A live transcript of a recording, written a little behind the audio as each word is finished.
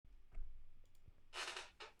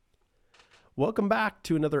Welcome back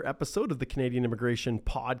to another episode of the Canadian Immigration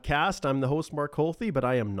Podcast. I'm the host, Mark Holthe, but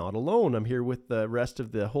I am not alone. I'm here with the rest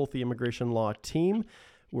of the Holthe Immigration Law team.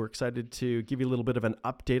 We're excited to give you a little bit of an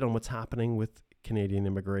update on what's happening with Canadian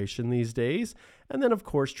immigration these days, and then, of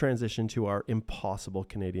course, transition to our impossible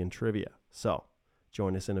Canadian trivia. So,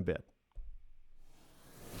 join us in a bit.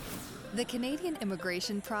 The Canadian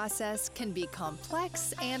immigration process can be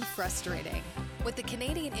complex and frustrating, with the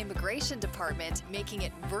Canadian Immigration Department making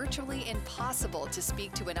it virtually impossible to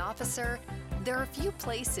speak to an officer. There are few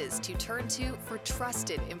places to turn to for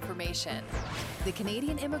trusted information. The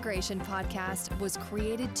Canadian Immigration Podcast was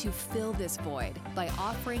created to fill this void by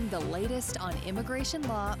offering the latest on immigration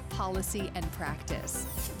law, policy, and practice.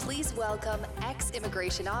 Please welcome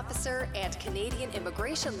ex-immigration officer and Canadian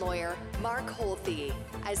immigration lawyer Mark Holthe,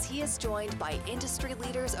 as he is joined by industry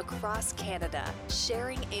leaders across Canada,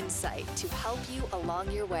 sharing insight to help you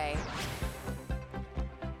along your way.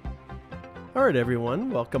 All right, everyone,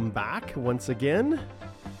 welcome back once again.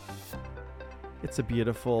 It's a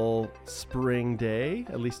beautiful spring day,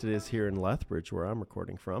 at least it is here in Lethbridge, where I'm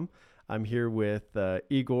recording from. I'm here with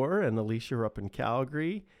Igor and Alicia are up in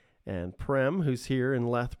Calgary, and Prem, who's here in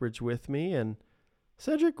Lethbridge with me. And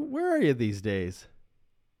Cedric, where are you these days?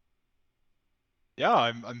 Yeah,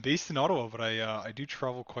 I'm based in Ottawa, but I do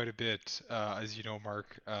travel quite a bit, as you know,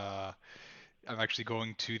 Mark. I'm actually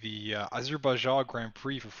going to the Azerbaijan Grand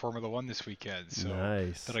Prix for Formula One this weekend, so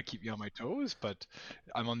Nice. that'll keep me on my toes. But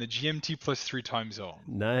I'm on the GMT +3 time zone.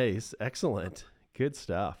 Nice. Excellent. Good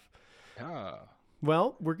stuff. Yeah.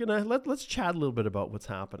 Well, we're gonna let's chat a little bit about what's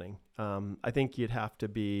happening. I think you'd have to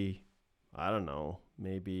be, I don't know,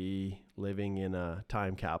 maybe living in a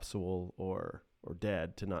time capsule or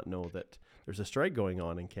dead to not know that there's a strike going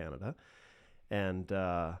on in Canada. And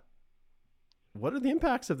what are the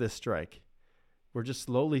impacts of this strike? We're just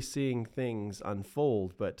slowly seeing things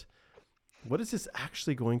unfold, but what is this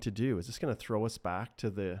actually going to do? Is this going to throw us back to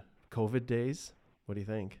the COVID days? What do you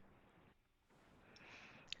think?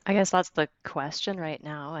 I guess that's the question right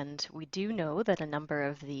now, and we do know that a number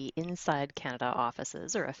of the inside Canada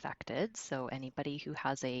offices are affected. So anybody who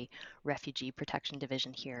has a Refugee Protection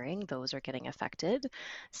Division hearing, those are getting affected.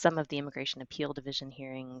 Some of the Immigration Appeal Division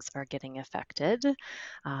hearings are getting affected.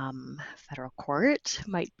 Federal Court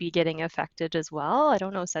might be getting affected as well. I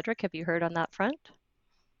don't know, Cedric, have you heard on that front?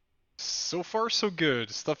 So far, so good.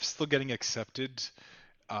 Stuff's still getting accepted.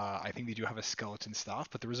 I think they do have a skeleton staff,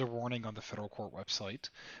 but there is a warning on the federal court website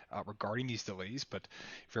regarding these delays. But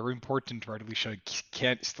very important, right, Alicia,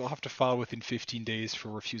 can't still have to file within 15 days for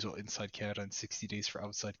refusal inside Canada and 60 days for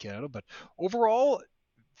outside Canada. But overall,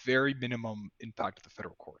 very minimum impact of the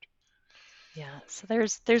federal court. Yeah, so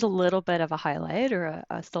there's a little bit of a highlight or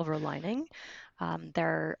a silver lining.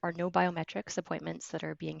 There are no biometrics appointments that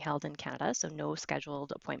are being held in Canada, so no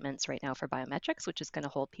scheduled appointments right now for biometrics, which is going to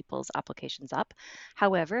hold people's applications up.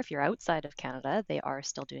 However, if you're outside of Canada, they are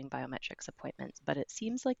still doing biometrics appointments, but it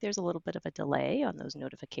seems like there's a little bit of a delay on those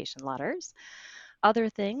notification letters. Other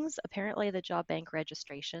things, apparently the job bank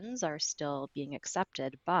registrations are still being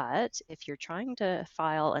accepted, but if you're trying to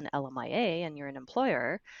file an LMIA and you're an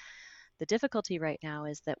employer, the difficulty right now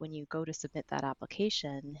is that when you go to submit that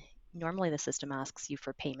application, normally the system asks you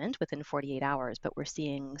for payment within 48 hours, but we're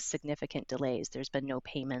seeing significant delays. There's been no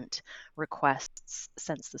payment requests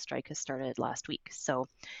since the strike has started last week. So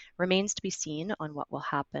remains to be seen on what will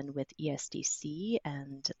happen with ESDC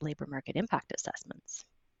and labor market impact assessments.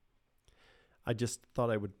 I just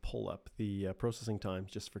thought I would pull up the processing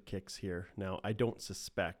times just for kicks here. Now, I don't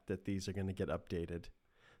suspect that these are going to get updated.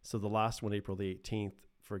 So the last one, April the 18th,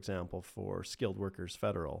 for example, for skilled workers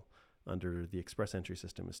federal under the express entry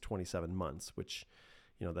system is 27 months, which,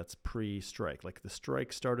 that's pre-strike. Like the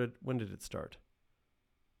strike started, when did it start?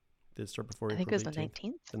 Did it start before I think it was the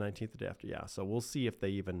 19th. The 19th, the day after, yeah. So we'll see if they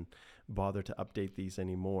even bother to update these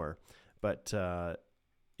anymore. But,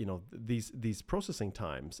 these processing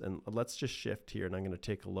times, and let's just shift here, and I'm going to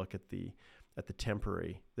take a look at the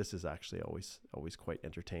temporary. This is actually always quite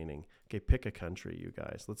entertaining. Okay, pick a country, you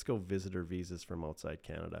guys. Let's go visitor visas from outside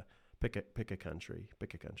Canada. Pick a country.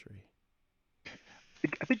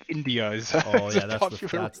 I think India is. Oh yeah,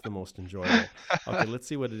 that's the most enjoyable. Okay, let's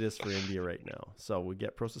see what it is for India right now. So we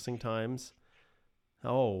get processing times.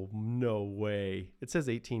 Oh no way! It says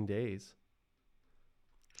 18 days.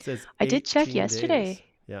 It says I did check days. yesterday.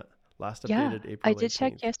 Yeah, last updated April 18th. I did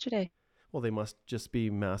check yesterday. Well, they must just be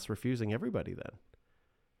mass refusing everybody then.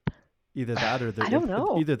 Either that or I don't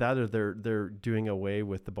know. Either that or they're doing away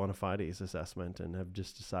with the bona fides assessment and have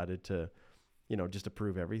just decided to, just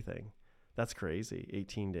approve everything. That's crazy.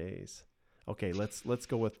 18 days. Okay, let's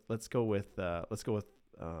go with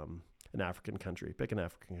an African country. Pick an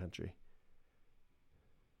African country.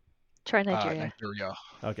 Try Nigeria. Nigeria.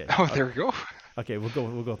 Okay. Oh, there we go. Okay, we'll go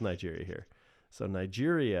with Nigeria here. So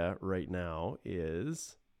Nigeria right now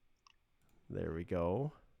is, there we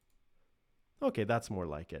go. Okay, that's more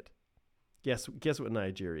like it. Guess what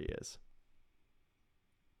Nigeria is.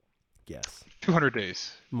 Guess. 200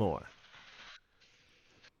 days. More.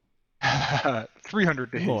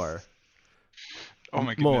 300 days. More. Oh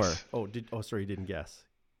my More. goodness. Sorry, you didn't guess.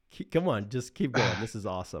 Come on, just keep going. This is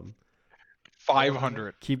awesome.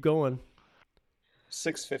 500. Keep going.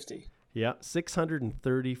 650. Yeah,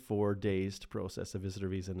 634 days to process a visitor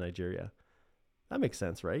visa in Nigeria. That makes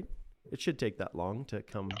sense, right? It should take that long to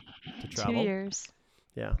come to travel. 2 years.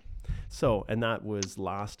 Yeah. So, and that was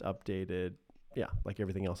last updated, like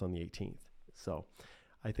everything else on the 18th. So,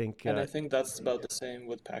 I think... And I think that's about the same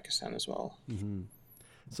with Pakistan as well. Mm-hmm.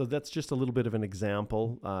 So that's just a little bit of an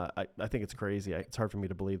example. I think it's crazy. It's hard for me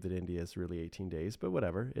to believe that India is really 18 days, but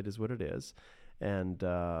whatever. It is what it is. And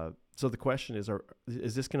so the question is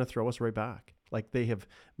this going to throw us right back? Like, they have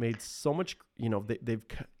made so much, they've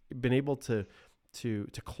been able to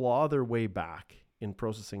claw their way back in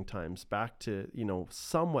processing times back to,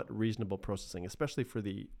 somewhat reasonable processing, especially for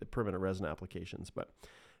the permanent resident applications. But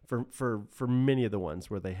for many of the ones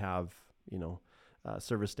where they have,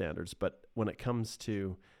 service standards. But when it comes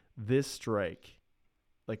to this strike,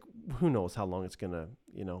 like, who knows how long it's going to,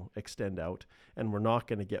 extend out, and we're not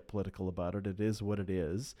going to get political about it. It is what it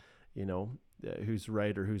is. Who's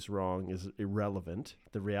right or who's wrong is irrelevant.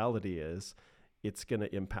 The reality is it's going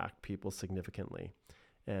to impact people significantly.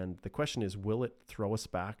 And the question is, will it throw us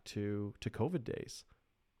back to COVID days?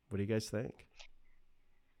 What do you guys think?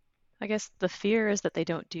 I guess the fear is that they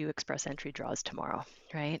don't do express entry draws tomorrow,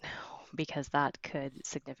 right? Because that could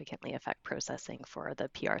significantly affect processing for the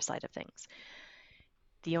PR side of things.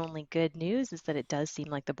 The only good news is that it does seem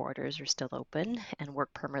like the borders are still open and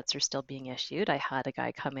work permits are still being issued. I had a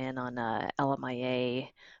guy come in on a LMIA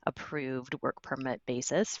approved work permit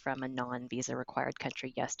basis from a non-visa required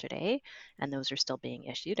country yesterday, and those are still being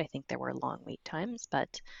issued. I think there were long wait times,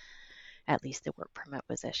 but at least the work permit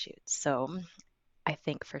was issued. So I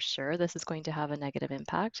think for sure this is going to have a negative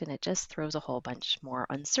impact, and it just throws a whole bunch more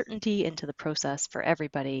uncertainty into the process for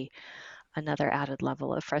everybody. Another added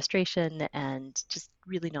level of frustration and just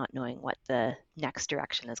really not knowing what the next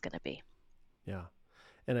direction is going to be. Yeah.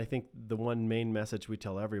 And I think the one main message we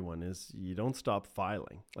tell everyone is you don't stop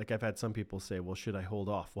filing. Like, I've had some people say, well, should I hold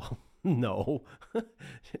off? Well, no.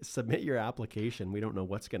 Submit your application. We don't know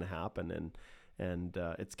what's going to happen. And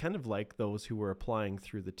it's kind of like those who were applying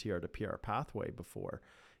through the TR to PR pathway before.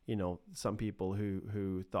 Some people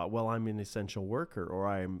who thought, well, I'm an essential worker or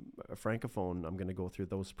I'm a francophone, I'm going to go through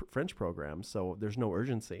those French programs, so there's no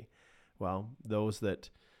urgency. Well, those that,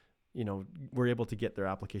 were able to get their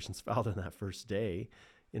applications filed on that first day,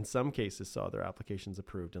 in some cases saw their applications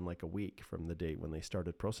approved in like a week from the date when they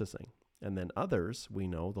started processing. And then others, we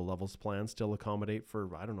know the levels plan still accommodate for,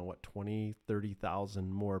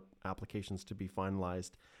 30,000 more applications to be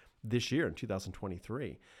finalized this year in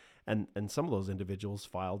 2023. And some of those individuals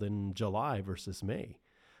filed in July versus May.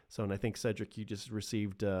 So, and I think, Cedric, you just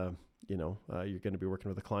received, you're going to be working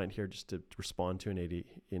with a client here just to respond to an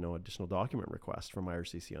additional document request from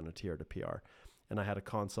IRCC on a TR to PR. And I had a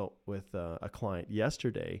consult with a client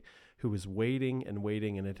yesterday who was waiting,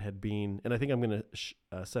 and it had been, and I think I'm going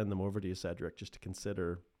to send them over to you, Cedric, just to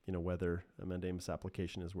consider, whether a mandamus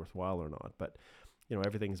application is worthwhile or not. But,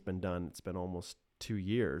 everything's been done. It's been almost 2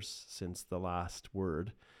 years since the last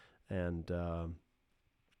word. And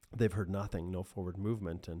they've heard nothing, no forward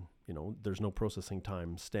movement. And, there's no processing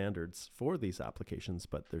time standards for these applications,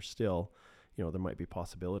 but there's still, there might be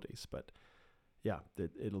possibilities. But yeah,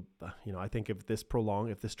 it'll, I think if this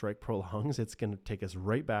strike prolongs, it's going to take us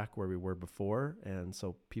right back where we were before. And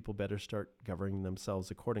so people better start governing themselves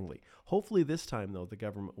accordingly. Hopefully this time, though, the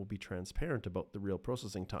government will be transparent about the real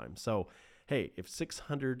processing time. So, hey, if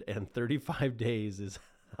 635 days is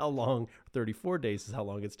how long, 34 days is how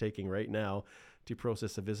long it's taking right now to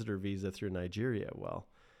process a visitor visa through Nigeria, well,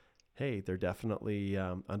 hey, they're definitely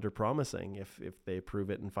under-promising. If they approve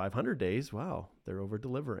it in 500 days, wow, they're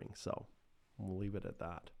over-delivering. So we'll leave it at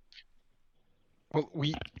that. Well,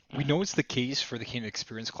 we know it's the case for the Canadian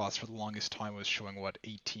Experience class for the longest time was showing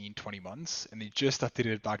 18, 20 months, and they just updated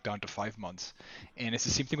it back down to 5 months. And it's the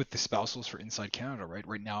same thing with the spousals for inside Canada, right?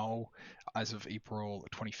 Right now, as of April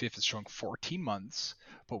 25th, it's showing 14 months,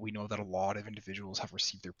 but we know that a lot of individuals have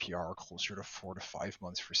received their PR closer to 4 to 5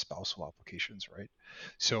 months for spousal applications, right?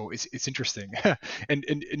 So it's interesting.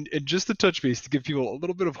 and just to touch base to give people a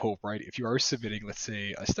little bit of hope, right? If you are submitting, let's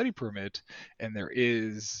say, a study permit, and there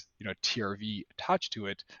is TRV attached to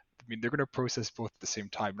it, mean, they're going to process both at the same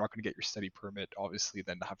time. You're not going to get your study permit, obviously,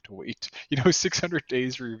 then have to wait, 600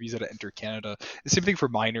 days for your visa to enter Canada. The same thing for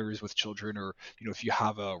minors with children, or, if you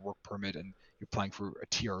have a work permit and you're applying for a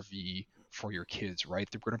TRV for your kids, right?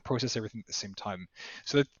 They're going to process everything at the same time.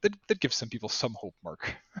 So that gives some people some hope,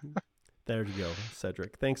 Mark. There you go,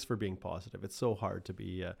 Cedric. Thanks for being positive. It's so hard to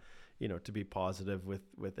be, to be positive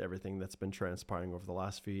with everything that's been transpiring over the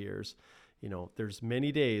last few years. There's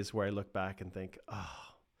many days where I look back and think,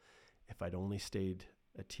 if I'd only stayed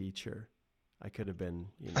a teacher, I could have been,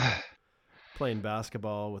 playing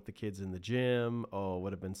basketball with the kids in the gym. Oh, it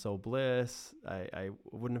would have been so bliss. I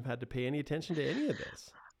wouldn't have had to pay any attention to any of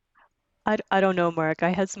this. I don't know, Mark. I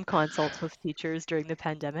had some consults with teachers during the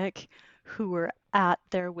pandemic who were at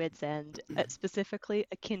their wits' end, specifically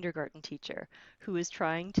a kindergarten teacher who was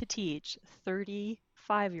trying to teach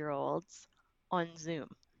 35-year-olds on Zoom.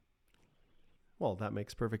 Well, that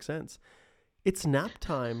makes perfect sense. It's nap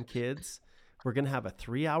time, kids. We're going to have a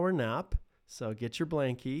 3-hour nap. So get your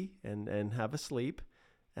blankie and have a sleep.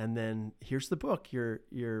 And then here's the book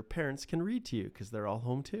your parents can read to you because they're all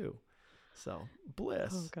home too. So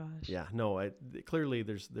bliss. Oh gosh. Yeah, no, clearly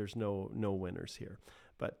there's no winners here.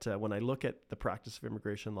 But when I look at the practice of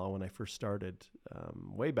immigration law when I first started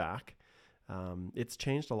way back, it's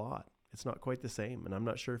changed a lot. It's not quite the same. And I'm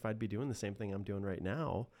not sure if I'd be doing the same thing I'm doing right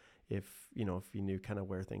now if you knew kind of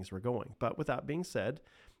where things were going. But with that being said,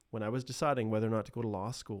 when I was deciding whether or not to go to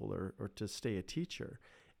law school or to stay a teacher,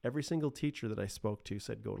 every single teacher that I spoke to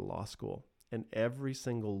said go to law school. And every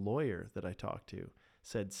single lawyer that I talked to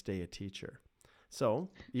said stay a teacher. So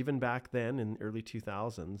even back then in the early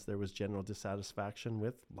 2000s, there was general dissatisfaction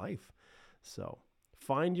with life. So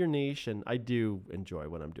find your niche, and I do enjoy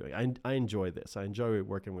what I'm doing. I enjoy this. I enjoy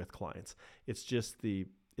working with clients. It's just the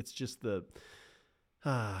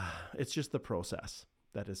process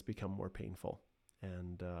that has become more painful.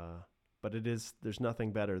 And but there's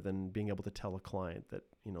nothing better than being able to tell a client that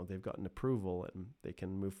they've gotten approval and they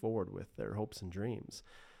can move forward with their hopes and dreams.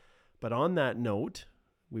 But on that note,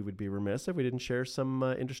 we would be remiss if we didn't share some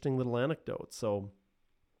interesting little anecdotes. So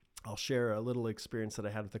I'll share a little experience that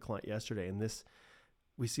I had with a client yesterday, and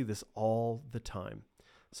we see this all the time.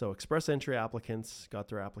 So express entry applicants got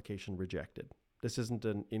their application rejected. This isn't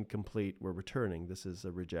an incomplete, we're returning. This is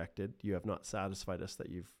a rejected. You have not satisfied us that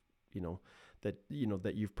you've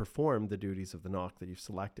performed the duties of the NOC that you've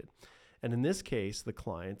selected. And in this case, the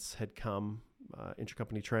clients had come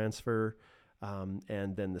intercompany transfer,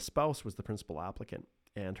 and then the spouse was the principal applicant,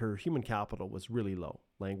 and her human capital was really low.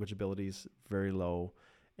 Language abilities, very low,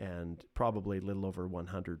 and probably a little over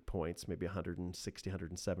 100 points, maybe 160,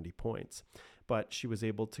 170 points. But she was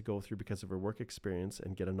able to go through because of her work experience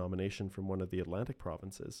and get a nomination from one of the Atlantic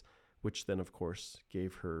provinces, which then, of course,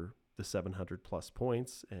 gave her the 700 plus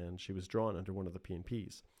points, and she was drawn under one of the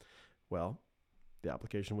PNPs. Well, the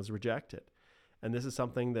application was rejected. And this is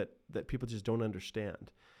something that people just don't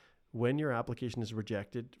understand. When your application is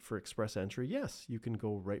rejected for express entry, yes, you can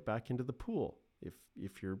go right back into the pool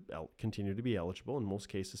if you're continue to be eligible. In most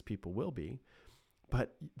cases, people will be.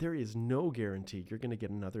 But there is no guarantee you're going to get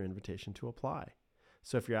another invitation to apply.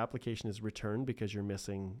 So if your application is returned because you're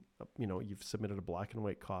missing, you've submitted a black and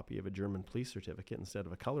white copy of a German police certificate instead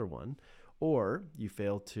of a color one, or you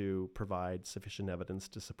fail to provide sufficient evidence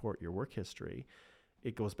to support your work history,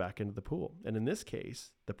 it goes back into the pool. And in this case,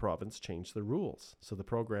 the province changed the rules. So the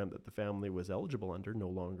program that the family was eligible under no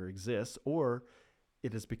longer exists, or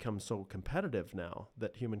it has become so competitive now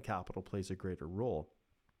that human capital plays a greater role.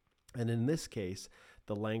 And in this case,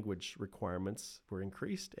 the language requirements were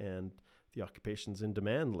increased and the occupations in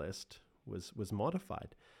demand list was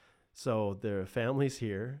modified. So the families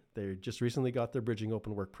here, they just recently got their bridging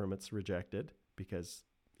open work permits rejected because,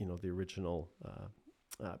 the original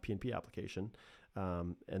PNP application,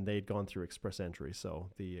 and they'd gone through express entry. So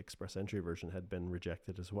the express entry version had been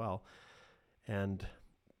rejected as well. And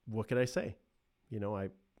what could I say? And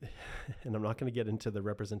I'm not going to get into the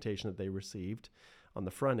representation that they received on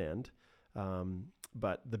the front end.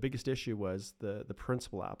 But the biggest issue was the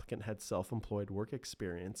principal applicant had self-employed work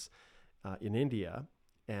experience in India,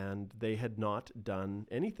 and they had not done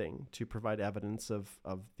anything to provide evidence of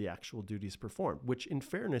the actual duties performed, which in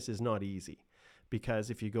fairness is not easy. Because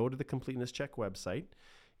if you go to the Completeness Check website,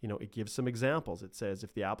 it gives some examples. It says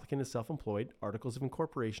if the applicant is self-employed, articles of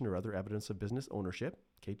incorporation or other evidence of business ownership,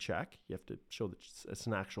 okay, check. You have to show that it's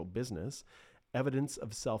an actual business. Evidence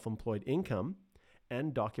of self-employed income,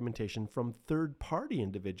 and documentation from third-party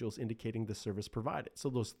individuals indicating the service provided. So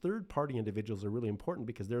those third-party individuals are really important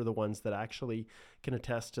because they're the ones that actually can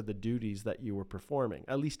attest to the duties that you were performing,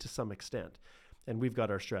 at least to some extent. And we've got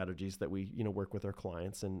our strategies that we, work with our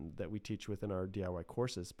clients and that we teach within our DIY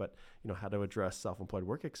courses, but, how to address self-employed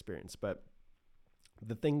work experience. But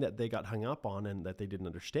the thing that they got hung up on and that they didn't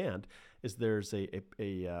understand is there's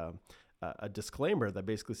a disclaimer that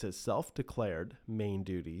basically says self-declared main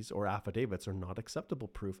duties or affidavits are not acceptable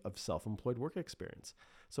proof of self-employed work experience.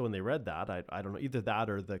 So when they read that, I don't know, either that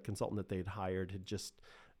or the consultant that they'd hired had just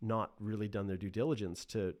not really done their due diligence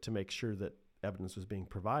to make sure that evidence was being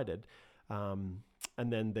provided. And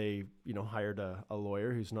then they, hired a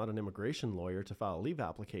lawyer who's not an immigration lawyer to file a leave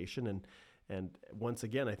application. And once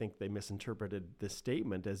again, I think they misinterpreted this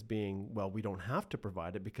statement as being, well, we don't have to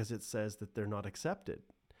provide it because it says that they're not accepted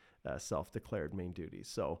self-declared main duties.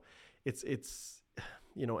 So it's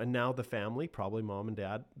and now the family, probably mom and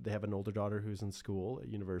dad, they have an older daughter who's in school at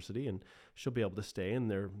university, and she'll be able to stay,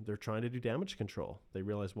 and they're trying to do damage control. They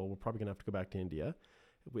realize, well, we're probably going to have to go back to India.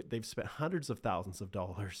 They've spent hundreds of thousands of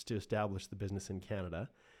dollars to establish the business in Canada,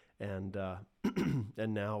 and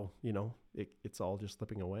and now it's all just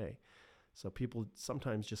slipping away. So people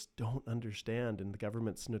sometimes just don't understand, and the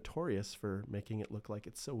government's notorious for making it look like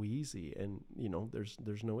it's so easy, and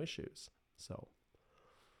there's no issues. So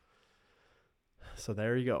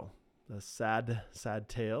there you go, a sad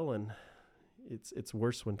tale, and it's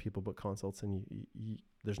worse when people book consults and you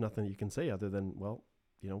there's nothing that you can say other than, well,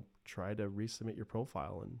 try to resubmit your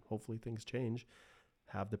profile and hopefully things change.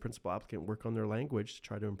 Have the principal applicant work on their language to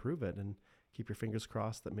try to improve it, and keep your fingers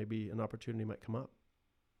crossed that maybe an opportunity might come up.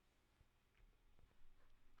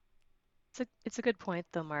 It's a good point,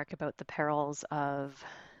 though, Mark, about the perils of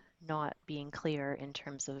not being clear in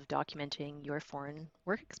terms of documenting your foreign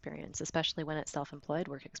work experience, especially when it's self-employed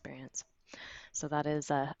work experience. So that is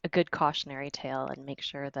a good cautionary tale, and make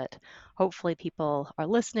sure that hopefully people are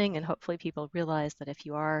listening, and hopefully people realize that if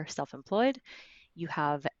you are self-employed, you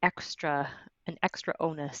have an extra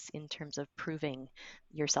onus in terms of proving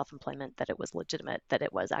your self-employment, that it was legitimate, that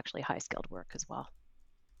it was actually high-skilled work as well.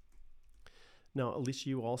 Now, Alicia,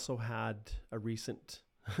 you also had a recent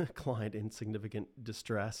client in significant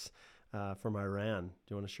distress from Iran.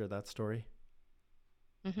 Do you want to share that story?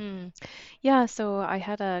 Mm-hmm. Yeah, so I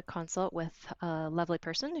had a consult with a lovely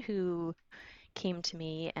person who came to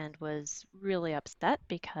me and was really upset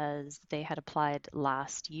because they had applied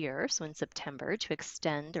last year, so in September, to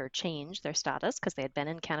extend or change their status because they had been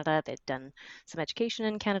in Canada, they'd done some education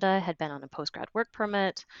in Canada, had been on a postgrad work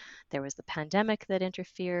permit. There was the pandemic that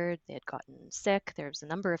interfered, they had gotten sick, there was a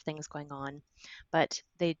number of things going on, but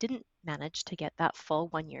they didn't manage to get that full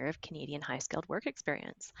 1 year of Canadian high-skilled work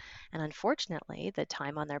experience. And unfortunately, the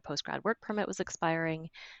time on their postgrad work permit was expiring,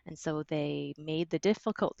 and so they made the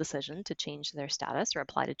difficult decision to change their status, or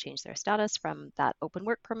apply to change their status from that open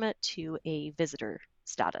work permit to a visitor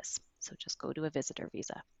status. So just go to a visitor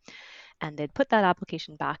visa. And they'd put that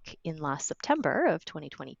application back in last September of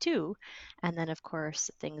 2022. And then, of course,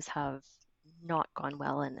 things have not gone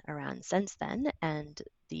well in Iran since then, and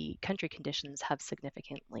the country conditions have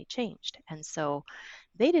significantly changed. And so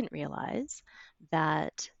they didn't realize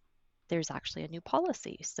that there's actually a new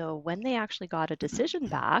policy. So when they actually got a decision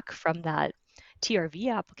back from that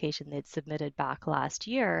TRV application they'd submitted back last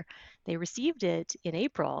year, they received it in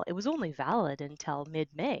April. It was only valid until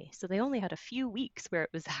mid-May. So they only had a few weeks where it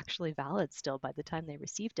was actually valid still by the time they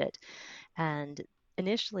received it. And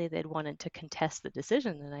initially they'd wanted to contest the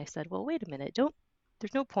decision. And I said, well, wait a minute,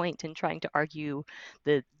 there's no point in trying to argue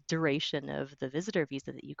the duration of the visitor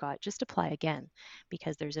visa that you got. Just apply again,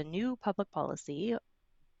 because there's a new public policy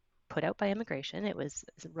put out by immigration. It was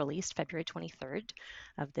released February 23rd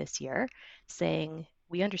of this year, saying,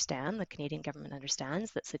 we understand, the Canadian government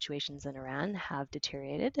understands that situations in Iran have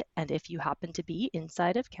deteriorated. And if you happen to be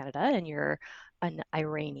inside of Canada and you're an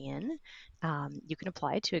Iranian, you can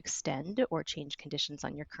apply to extend or change conditions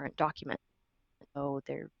on your current document. So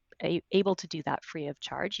they're able to do that free of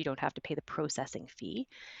charge. You don't have to pay the processing fee.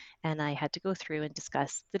 And I had to go through and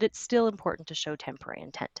discuss that it's still important to show temporary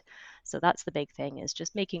intent. So that's the big thing, is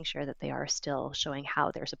just making sure that they are still showing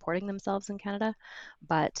how they're supporting themselves in Canada.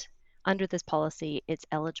 But under this policy, it's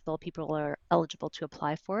eligible. People are eligible to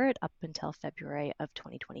apply for it up until February of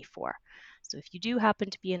 2024. So if you do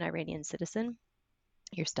happen to be an Iranian citizen,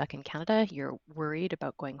 you're stuck in Canada, you're worried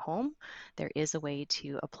about going home, there is a way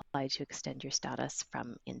to apply to extend your status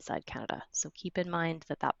from inside Canada. So keep in mind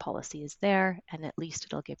that that policy is there, and at least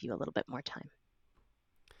it'll give you a little bit more time.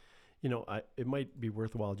 It might be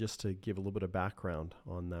worthwhile just to give a little bit of background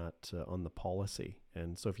on that, on the policy.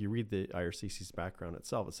 And so if you read the IRCC's background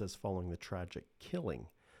itself, it says, following the tragic killing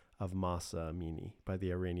of Mahsa Amini by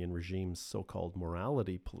the Iranian regime's so-called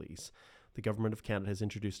morality police, the government of Canada has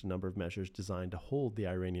introduced a number of measures designed to hold the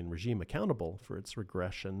Iranian regime accountable for its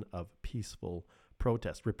repression of peaceful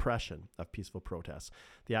protests.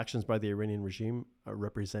 The actions by the Iranian regime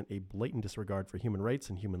represent a blatant disregard for human rights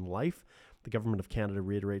and human life. The government of Canada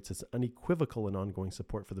reiterates its unequivocal and ongoing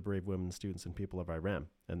support for the brave women, students, and people of Iran.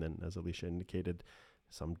 And then, as Alicia indicated,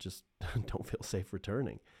 some just don't feel safe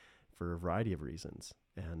returning for a variety of reasons.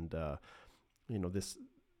 And,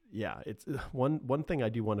 it's one thing I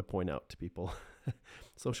do want to point out to people.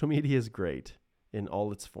 Social media is great in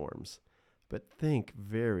all its forms, but think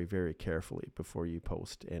very, very carefully before you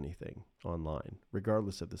post anything online,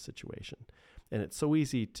 regardless of the situation. And it's so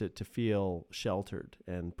easy to feel sheltered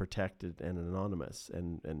and protected and anonymous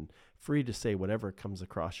and free to say whatever comes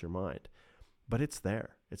across your mind. But it's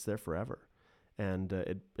there. It's there forever. And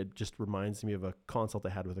it just reminds me of a consult I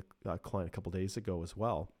had with a client a couple days ago as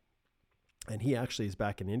well. And he actually is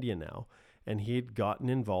back in India now. And he had gotten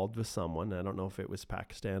involved with someone, I don't know if it was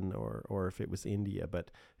Pakistan or if it was India, but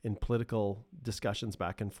in political discussions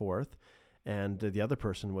back and forth. And the other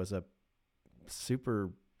person was a super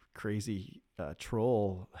crazy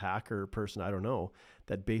troll hacker person, I don't know,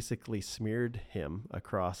 that basically smeared him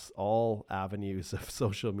across all avenues of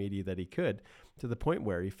social media that he could, to the point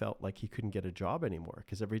where he felt like he couldn't get a job anymore,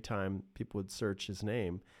 because every time people would search his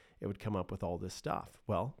name, it would come up with all this stuff.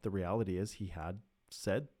 Well, the reality is he had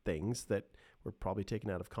said things that were probably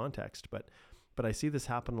taken out of context, but I see this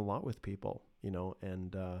happen a lot with people,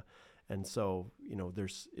 and so,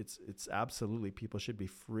 it's absolutely, people should be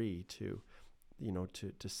free to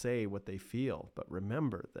say what they feel, but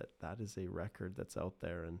remember that is a record that's out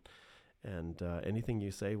there, and anything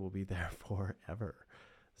you say will be there forever.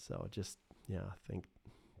 So just, think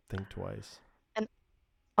twice. And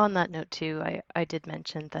on that note too, I did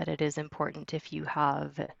mention that it is important, if you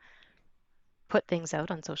have put things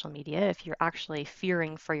out on social media, if you're actually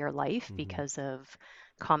fearing for your life because of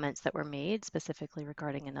comments that were made specifically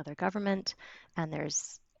regarding another government, and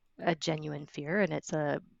there's a genuine fear and it's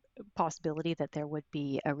a possibility that there would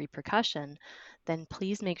be a repercussion, then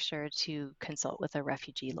please make sure to consult with a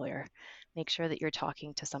refugee lawyer. Make sure that you're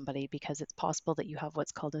talking to somebody, because it's possible that you have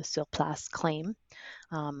what's called a sur place claim,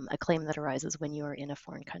 a claim that arises when you are in a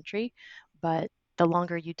foreign country. But the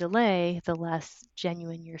longer you delay, the less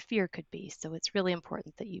genuine your fear could be. So it's really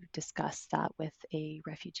important that you discuss that with a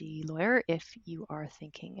refugee lawyer if you are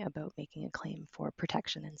thinking about making a claim for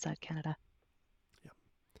protection inside Canada. Yeah,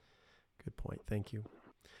 good point. Thank you.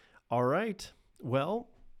 All right. Well,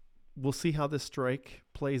 we'll see how this strike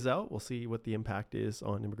plays out. We'll see what the impact is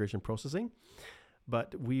on immigration processing.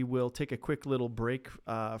 But we will take a quick little break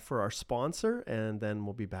for our sponsor, and then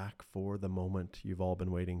we'll be back for the moment you've all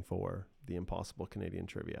been waiting for, the Impossible Canadian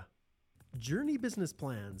Trivia. Journey Business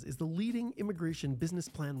Plans is the leading immigration business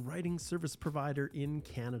plan writing service provider in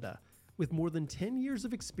Canada. With more than 10 years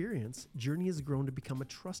of experience, Journey has grown to become a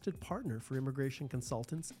trusted partner for immigration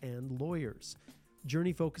consultants and lawyers.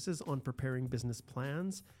 Journey focuses on preparing business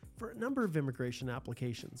plans for a number of immigration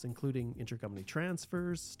applications, including intercompany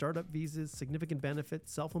transfers, startup visas, significant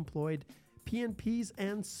benefits, self-employed, PNPs,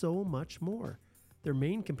 and so much more. Their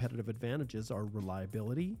main competitive advantages are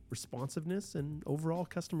reliability, responsiveness, and overall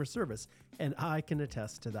customer service, and I can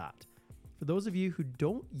attest to that. For those of you who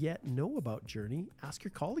don't yet know about Journey, ask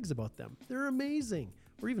your colleagues about them. They're amazing.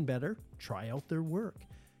 Or even better, try out their work.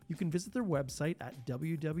 You can visit their website at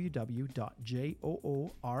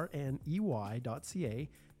www.joorney.ca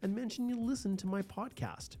and mention you listen to my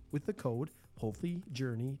podcast with the code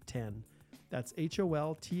HOLTHYJOURNEY10. That's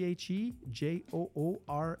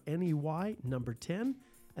HOLTHEJOORNEY number 10,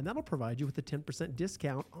 and that'll provide you with a 10%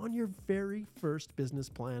 discount on your very first business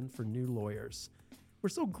plan for new lawyers. We're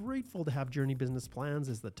so grateful to have Journey Business Plans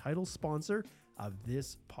as the title sponsor of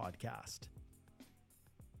this podcast.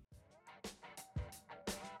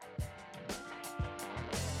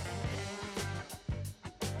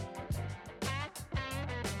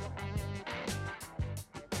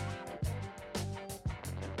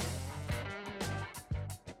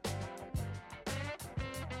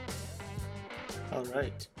 All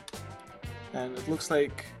right. And it looks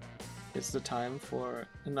like it's the time for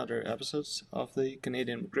another episode of the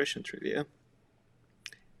Canadian Immigration Trivia.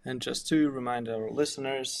 And just to remind our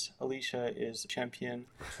listeners, Alicia is champion.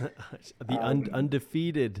 The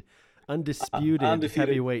undisputed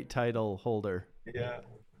heavyweight title holder. Yeah.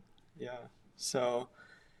 So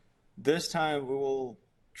this time we will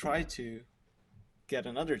try to get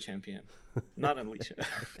another champion, not Alicia.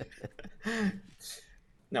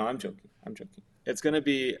 No, I'm joking. It's going to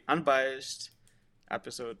be unbiased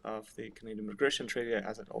episode of the Canadian Immigration Trivia,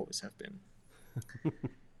 as it always have been.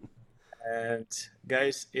 And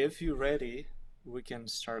guys, if you're ready, we can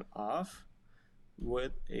start off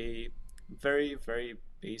with a very, very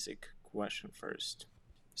basic question first.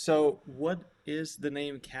 So, what is the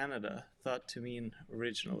name Canada thought to mean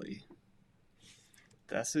originally?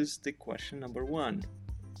 This is the question number one.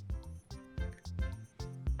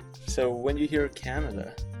 So, when you hear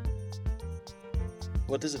Canada,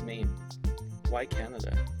 what does it mean? Why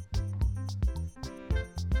Canada?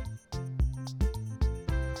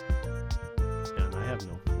 And I have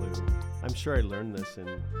no clue. I'm sure I learned this in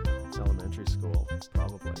elementary school,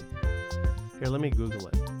 probably. Here, let me Google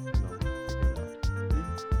it. No, figure it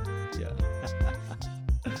out. Yeah.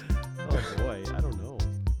 Oh boy, I don't know.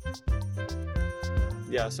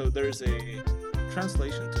 Yeah, so there's a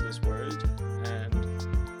translation to this word, and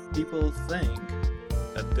people think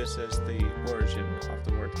that this is the origin of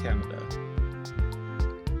the word Canada.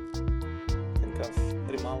 Think of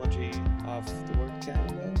etymology of the word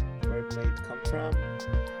Canada, where it may come from.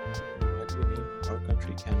 Why do we name our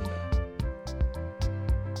country Canada?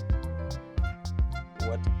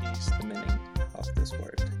 What is the meaning of this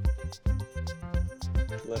word?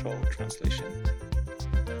 Literal translation.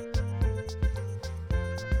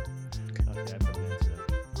 Okay, I put an answer.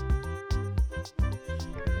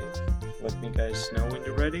 Let me guys know when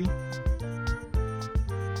you're ready.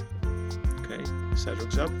 Okay,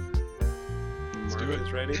 Cedric's up. Let's do Mark it.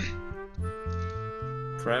 is ready.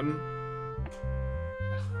 Prem.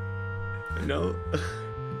 No.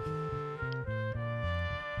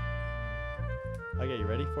 Okay, you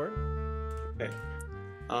ready for it? Okay.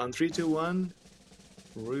 On 3, 2, 1,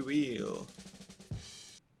 reveal.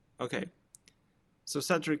 Okay. So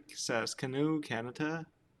Cedric says canoe, Canada.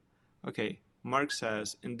 Okay. Mark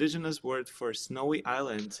says indigenous word for snowy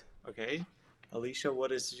island. Okay. Alicia,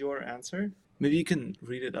 what is your answer? Maybe you can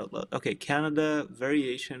read it out loud. Okay. Canada,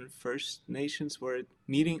 variation, First Nations word,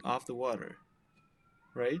 meeting off the water.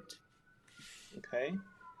 Right? Okay.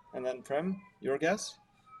 And then Prem, your guess?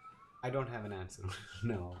 I don't have an answer.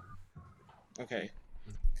 No. Okay.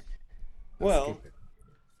 Let's Well, skip it.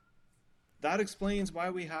 that explains why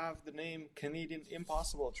we have the name Canadian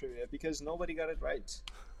Impossible Trivia, because nobody got it right.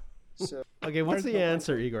 So, Okay, what's Mark, the no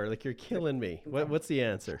answer, Igor? Like, you're killing me. What's the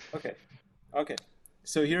answer? okay.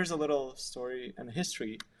 So here's a little story and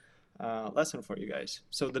history lesson for you guys.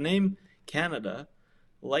 So the name Canada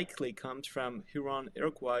likely comes from Huron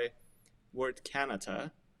Iroquois word Kanata,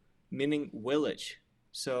 meaning village.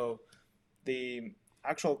 So the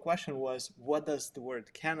actual question was, what does the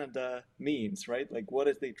word Canada means, right? Like, what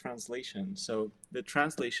is the translation? So the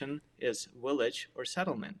translation is village or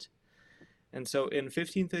settlement. And so in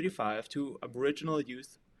 1535, two Aboriginal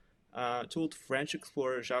youth told French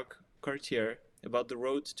explorer Jacques Cartier about the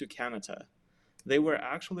road to Canada. They were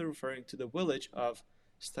actually referring to the village of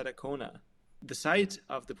Stadacona, the site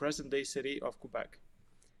of the present-day city of Quebec.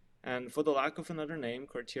 And for the lack of another name,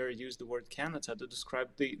 Cartier used the word Canada to describe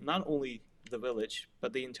not only the village,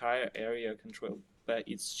 but the entire area controlled by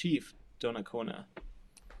its chief, Donnacona.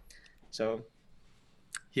 So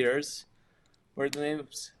here's where the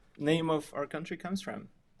name of our country comes from.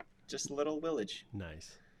 Just a little village.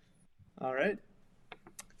 Nice. All right.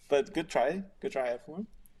 But good try. Good try, everyone.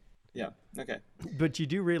 Yeah, okay. But you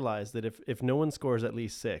do realize that if no one scores at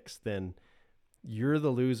least 6, then you're the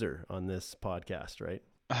loser on this podcast, right?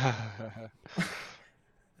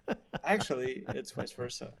 Actually, it's vice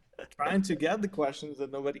versa. Trying to get the questions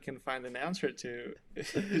that nobody can find an answer to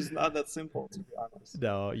is not that simple, to be honest.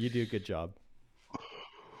 No, you do a good job.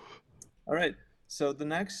 All right. So the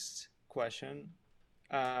next question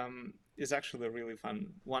is actually really fun.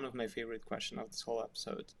 One of my favorite questions of this whole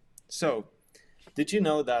episode. So, did you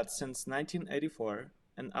know that since 1984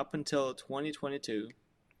 and up until 2022,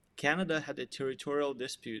 Canada had a territorial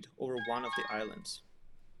dispute over one of the islands?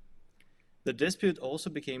 The dispute also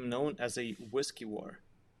became known as a Whiskey War.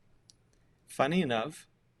 Funny enough,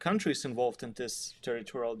 countries involved in this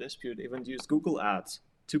territorial dispute even used Google Ads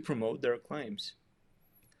to promote their claims.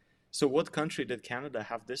 So what country did Canada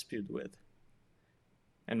have dispute with?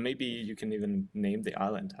 And maybe you can even name the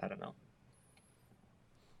island, I don't know.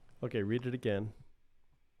 Okay, read it again.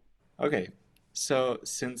 Okay, so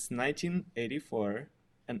since 1984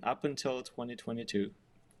 and up until 2022,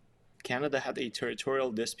 Canada had a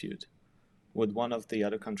territorial dispute with one of the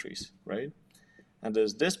other countries, right? And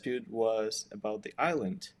this dispute was about the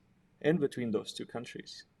island in between those two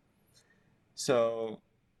countries. So,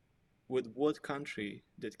 with what country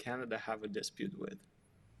did Canada have a dispute with?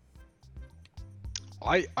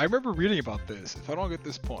 I remember reading about this. If I don't get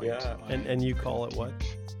this point, Yeah. And you call it what?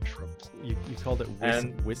 Trouble. You called it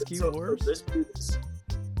Whiskey so Wars? The dispute is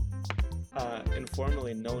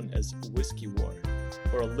informally known as Whiskey War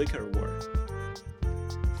or a Liquor War.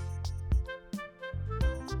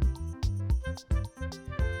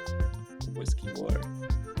 Whiskey War.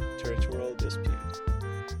 Territorial dispute.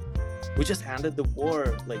 We just ended the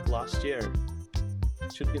war like last year.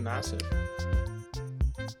 It should be massive.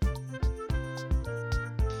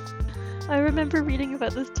 I remember reading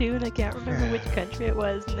about this too, and I can't remember which country it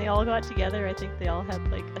was, and they all got together. I think they all had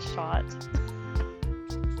like a shot.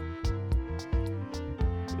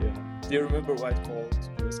 Yeah. Do you remember why it's called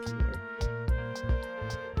Whiskey War?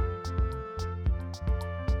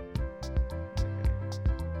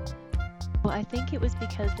 Well, I think it was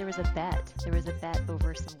because there was a bet. There was a bet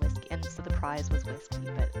over some whiskey, and so the prize was whiskey,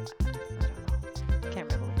 but I don't know. I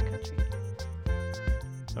can't remember which country.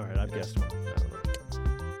 All right, I've guessed one. I don't know.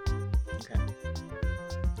 Okay.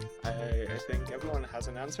 I think everyone has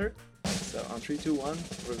an answer. So on 3, 2, 1,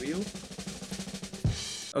 reveal.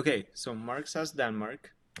 Okay, so Mark says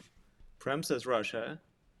Denmark. Prem says Russia.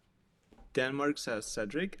 Denmark says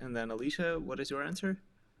Cedric. And then Alicia, what is your answer?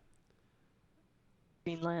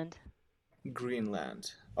 Greenland.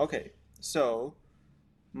 Greenland. Okay, so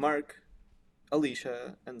Mark,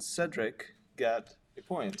 Alicia, and Cedric get a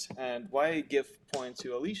point. And why I give point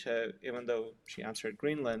to Alicia, even though she answered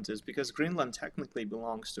Greenland, is because Greenland technically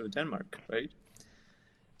belongs to Denmark, right?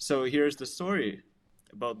 So here's the story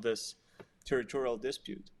about this territorial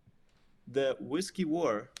dispute. The Whiskey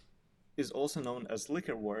War is also known as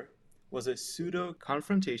Liquor War, was a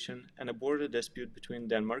pseudo-confrontation and a border dispute between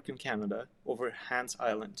Denmark and Canada over Hans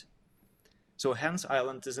Island. So Hans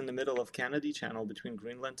Island is in the middle of Kennedy Channel between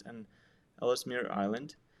Greenland and Ellesmere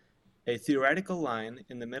Island. A theoretical line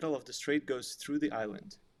in the middle of the strait goes through the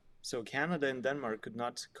island. So Canada and Denmark could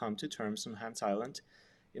not come to terms on Hans Island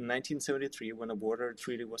in 1973 when a border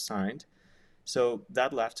treaty was signed. So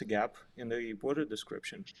that left a gap in the border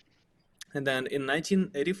description. And then in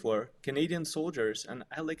 1984, Canadian soldiers, and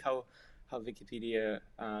I like how Wikipedia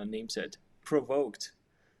names it, provoked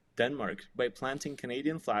Denmark by planting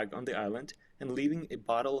Canadian flag on the island and leaving a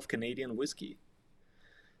bottle of Canadian whiskey.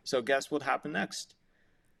 So guess what happened next?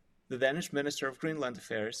 The Danish Minister of Greenland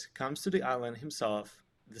Affairs comes to the island himself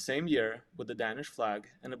the same year with the Danish flag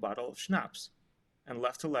and a bottle of schnapps, and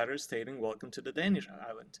left a letter stating welcome to the Danish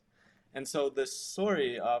island. And so this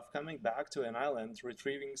story of coming back to an island,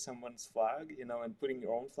 retrieving someone's flag, and putting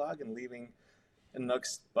your own flag and leaving a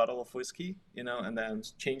next bottle of whiskey, and then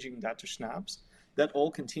changing that to schnapps, that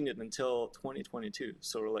all continued until 2022.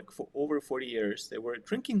 So like for over 40 years, they were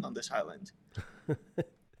drinking on this island.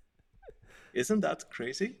 Isn't that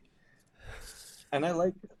crazy? And I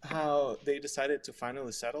like how they decided to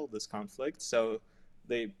finally settle this conflict. So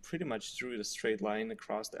they pretty much drew a straight line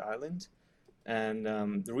across the island. And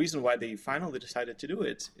the reason why they finally decided to do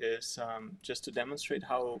it is just to demonstrate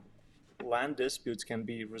how land disputes can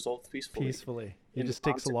be resolved peacefully. It just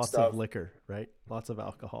takes lots of liquor, right? Lots of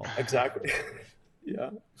alcohol. Exactly.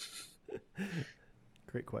 Yeah.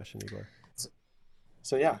 Great question, Igor.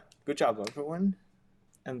 So yeah, good job, everyone.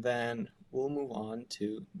 And then we'll move on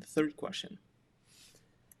to the third question.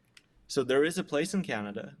 So there is a place in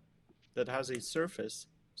Canada that has a surface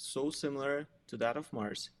so similar to that of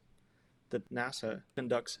Mars that NASA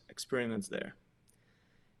conducts experiments there.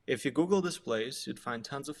 If you Google this place, you'd find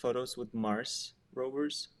tons of photos with Mars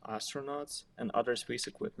rovers, astronauts, and other space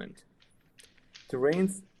equipment.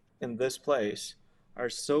 Terrains in this place are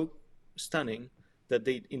so stunning that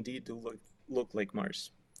they indeed do look like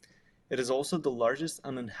Mars. It is also the largest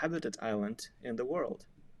uninhabited island in the world.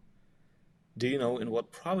 Do you know in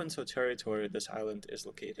what province or territory this island is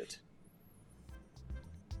located?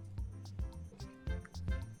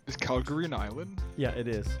 Is Calgary an island? Yeah, it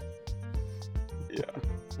is. Yeah.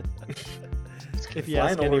 If you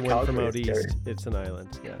ask anyone from out east, it's an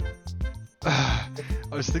island. Yeah.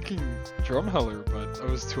 I was thinking Drumheller, but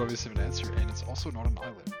I was too obvious of an answer, and it's also not an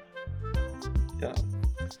island. Yeah.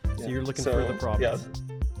 So you're looking for the province.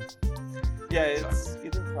 Yeah, it's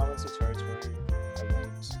either province or territory. I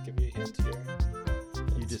won't give you a hint here.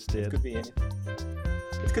 You just did. It could be anything.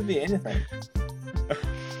 It could be anything.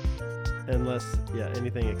 Unless,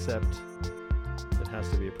 anything except it has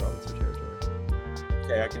to be a province or territory.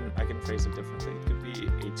 Okay, I can phrase it differently. It could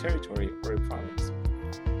be a territory or a province.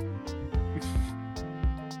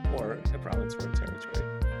 Or a province or a territory.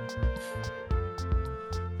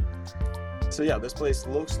 So yeah, this place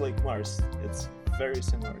looks like Mars. It's very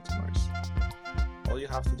similar to Mars. All you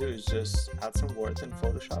have to do is just add some words in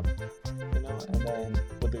Photoshop, and then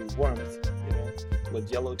with the warmth, with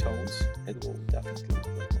yellow tones, it will definitely look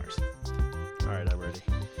like Mars. All right, I'm ready.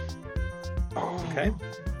 Okay.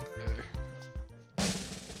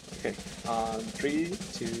 Okay. 3,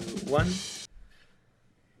 2, 1.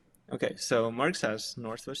 Okay. So Mark says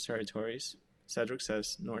Northwest Territories. Cedric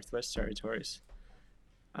says Northwest Territories.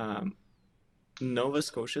 Nova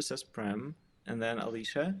Scotia says Prem, and then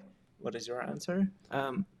Alicia, what is your answer?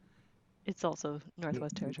 It's also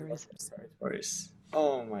Northwest Territories. Northwest Territories.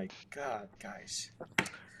 Oh my God, guys!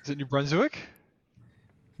 Is it New Brunswick?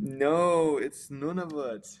 No, it's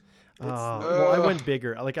Nunavut. Well, I went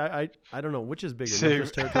bigger. Like I don't know which is bigger. Same.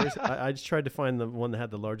 Northwest Territories. I just tried to find the one that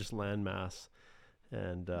had the largest land mass,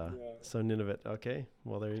 and so Nunavut. Okay,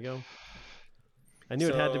 well there you go. I knew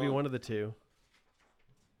it had to be So- one of the two.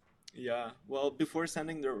 Yeah, well, before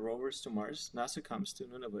sending their rovers to Mars, NASA comes to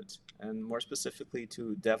Nunavut, and more specifically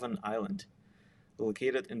to Devon Island,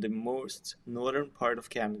 located in the most northern part of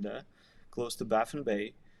Canada, close to Baffin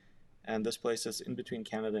Bay, and this place is in between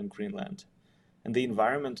Canada and Greenland. And the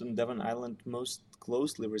environment on Devon Island most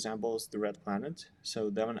closely resembles the Red Planet, so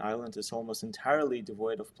Devon Island is almost entirely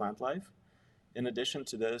devoid of plant life. In addition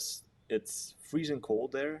to this, it's freezing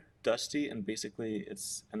cold there, dusty, and basically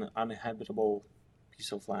it's an uninhabitable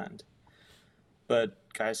piece of land. But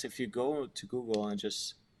guys, if you go to Google and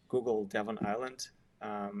just Google Devon Island,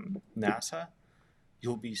 NASA,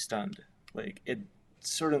 you'll be stunned. Like, it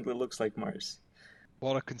certainly looks like Mars. A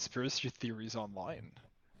lot of conspiracy theories online.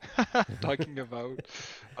 Talking about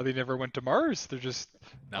how they never went to Mars. They're just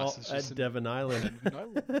NASA's At just in Devon Island.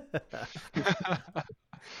 Devon Island.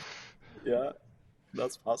 Yeah,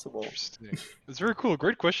 that's possible. Interesting. It's very cool.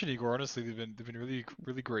 Great question, Igor. Honestly, they've been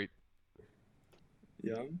really great.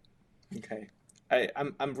 Yeah. Okay.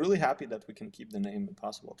 I'm really happy that we can keep the name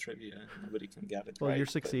Impossible Trivia. Nobody can get it Well, right. you're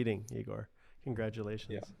but- succeeding, Igor.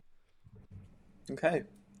 Congratulations. Yeah. Okay.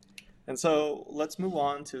 And so let's move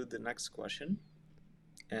on to the next question.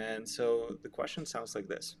 And so the question sounds like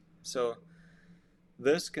this. So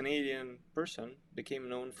this Canadian person became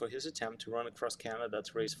known for his attempt to run across Canada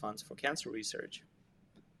to raise funds for cancer research.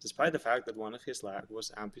 Despite the fact that one of his legs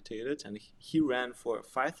was amputated, and he ran for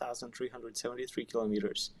 5,373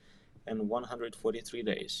 kilometers in 143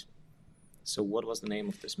 days. So what was the name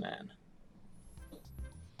of this man?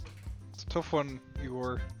 It's a tough one,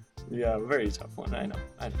 Igor. Yeah, very tough one. I know.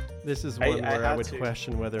 This is I one where I had would to-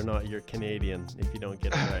 question whether or not you're Canadian if you don't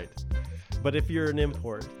get it right. But if you're an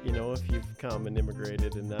import, if you've come and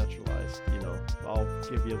immigrated and naturalized, I'll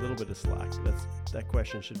give you a little bit of slack. That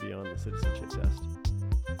question should be on the citizenship test.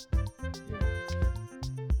 Yeah.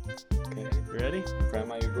 Okay. You ready?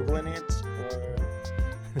 Grandma, you googling it or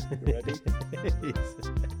you ready?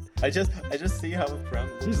 I just see how Prem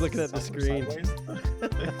looks He's looking at the side- screen. sideways.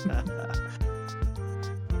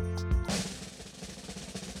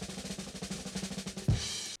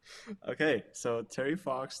 Okay, so Terry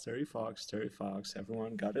Fox.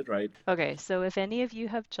 Everyone got it right. Okay, so if any of you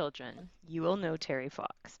have children, you will know Terry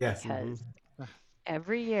Fox Yes. because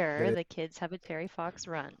every year the kids have a Terry Fox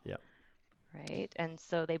run. Yep. Right? And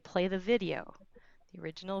so they play the video, the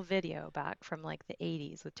original video back from like the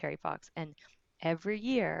 80s with Terry Fox. And every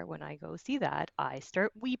year when I go see that, I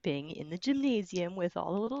start weeping in the gymnasium with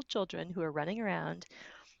all the little children who are running around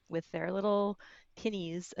with their little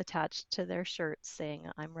pinnies attached to their shirts saying,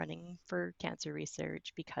 I'm running for cancer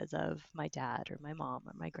research because of my dad or my mom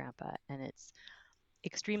or my grandpa. And it's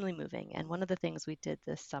extremely moving. And one of the things we did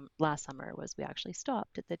last summer was we actually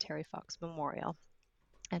stopped at the Terry Fox Memorial.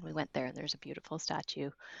 And we went there, and there's a beautiful statue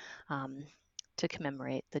to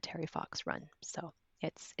commemorate the Terry Fox run. So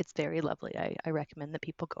it's very lovely. I recommend that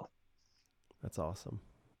people go. That's awesome.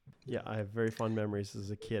 Yeah, I have very fond memories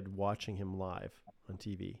as a kid watching him live on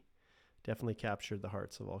TV. Definitely captured the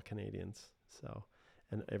hearts of all Canadians. So,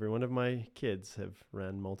 and every one of my kids have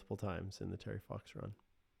ran multiple times in the Terry Fox run.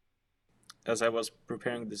 As I was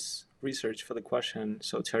preparing this research for the question,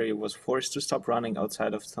 so Terry was forced to stop running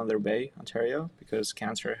outside of Thunder Bay, Ontario, because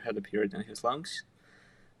cancer had appeared in his lungs.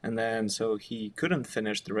 And then, so he couldn't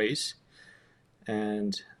finish the race.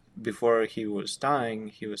 And before he was dying,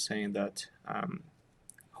 he was saying that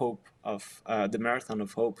the Marathon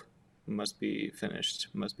of Hope must be finished,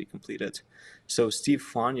 must be completed. So Steve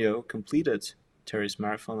Fonyo completed Terry's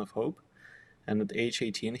Marathon of Hope. And at age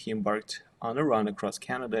 18, he embarked on a run across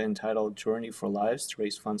Canada entitled Journey for Lives to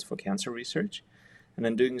raise funds for cancer research. And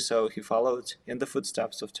in doing so, he followed in the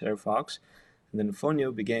footsteps of Terry Fox. And then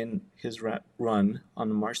Fonyo began his run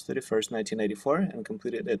on March 31st, 1984, and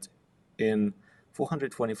completed it in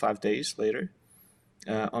 425 days later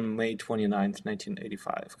on May 29th,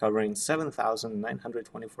 1985, covering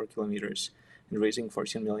 7,924 kilometers and raising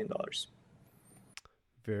 $14 million.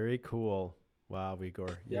 Very cool. Wow,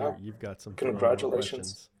 Igor. Yeah. You've got some phenomenal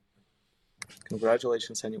Congratulations. questions.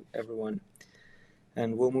 Congratulations, everyone.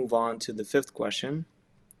 And we'll move on to the fifth question,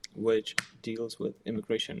 which deals with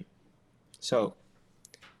immigration. So,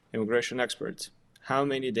 immigration experts, how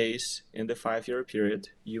many days in the 5-year period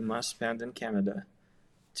you must spend in Canada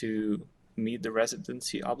to meet the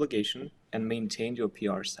residency obligation, and maintain your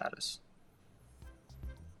PR status.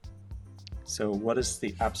 So what is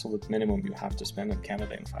the absolute minimum you have to spend in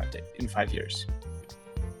Canada in 5 years?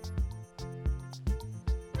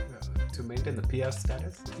 To maintain the PR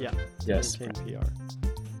status? Yeah. Yes. Maintain PR.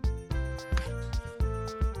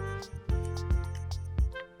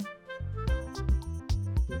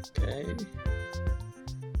 Okay.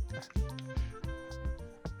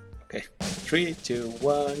 Okay. 3, 2,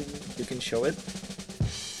 1. You can show it.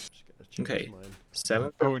 Just gotta change Okay. mine.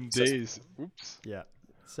 7. Oh, in days. Oops. Yeah.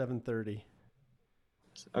 7:30.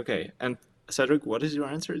 Okay. And Cedric, what is your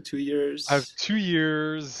answer? 2 years? I have 2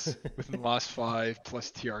 yees within the last 5 plus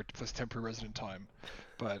TR plus temporary resident time,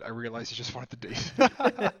 but I realized you just wanted the date.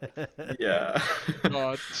 Yeah.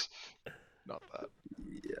 not that.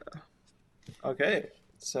 Yeah. Okay.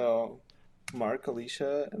 So, Mark,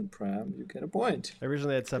 Alicia, and Pram, you get a point. I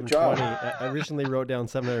originally had Good job. 720. I originally wrote down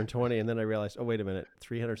 720, and then I realized, oh, wait a minute.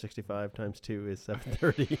 365 times 2 is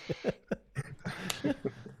 730.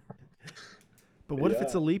 But what if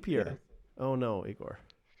it's a leap year? Oh, no, Igor.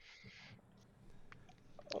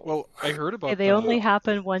 Well, I heard about Yeah, they the- only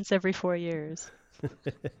happen once every 4 years.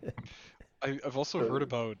 I've also heard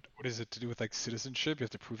about, what is it to do with like citizenship? You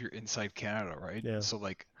have to prove you're inside Canada, right? Yeah. So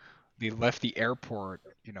like they left the airport,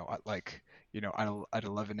 at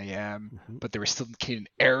 11 a.m., but they were still in Canadian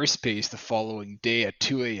airspace the following day at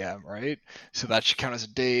 2 a.m., right? So that should count as a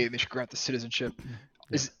day, and they should grant the citizenship.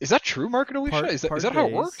 Is that true, Mark and Alicia? Is that how it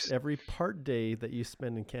days, works? Every part day that you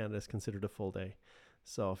spend in Canada is considered a full day.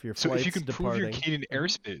 So if your So flight's if you can prove departing, you're Canadian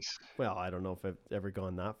airspace, well, I don't know if I've ever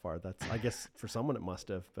gone that far. I guess for someone it must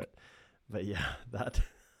have, but yeah,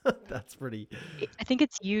 that's pretty. I think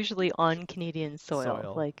it's usually on Canadian soil,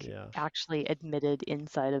 Soil, like yeah. actually admitted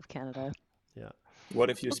inside of Canada. What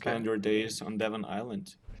if you spend your days on Devon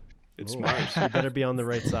Island? It's Oh, Mars. You better be on the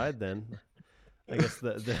right side then. I guess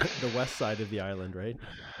the west side of the island, right?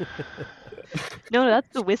 No, that's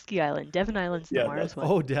the Whiskey Island. Devon Island's the Yeah, Mars one.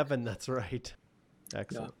 Oh, Devon, that's right. Yeah.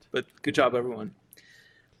 Excellent. But good job, everyone.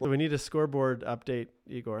 So we need a scoreboard update,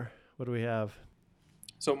 Igor. What do we have?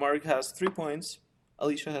 So Mark has 3 points,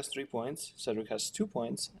 Alicia has 3 points, Cedric has 2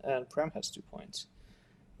 points, and Pram has 2 points.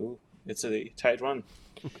 Ooh, it's a tight run.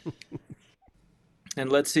 And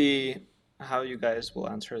let's see how you guys will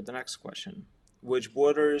answer the next question, which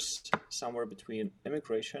borders somewhere between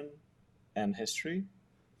immigration and history.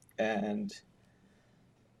 And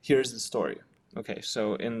here's the story. Okay,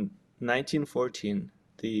 so in 1914,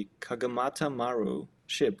 the Kagamata Maru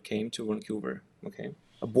ship came to Vancouver. Okay,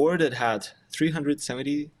 aboard it had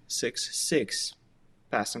 376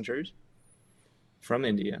 passengers from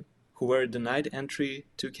India who were denied entry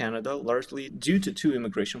to Canada largely due to 2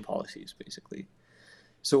 immigration policies, basically.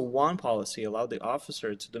 So one policy allowed the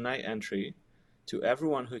officer to deny entry to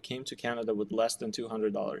everyone who came to Canada with less than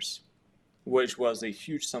 $200, which was a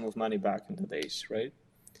huge sum of money back in the days, right?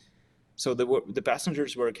 So the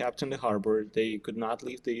passengers were kept in the harbor. They could not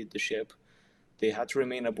leave the ship. They had to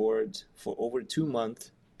remain aboard for over 2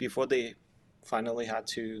 months before they finally had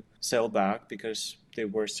to sail back because they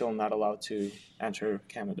were still not allowed to enter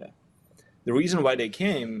Canada. The reason why they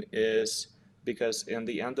came is because in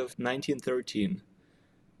the end of 1913,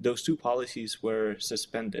 those 2 policies were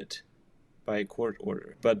suspended by a court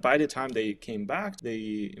order. But by the time they came back,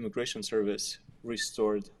 the Immigration Service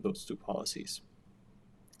restored those 2 policies.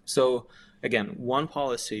 So again, one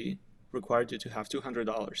policy required you to have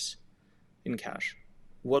 $200 in cash.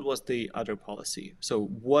 What was the other policy? So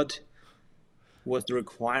what was the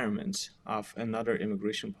requirement of another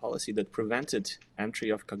immigration policy that prevented entry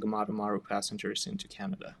of Kagamata Maru passengers into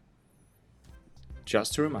Canada?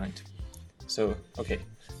 Just to remind. So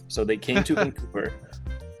they came to Vancouver.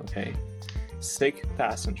 Okay, 6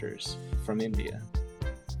 passengers from India.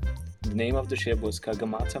 The name of the ship was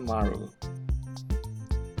Kagamata Maru.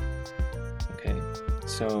 Okay,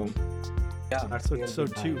 so yeah. So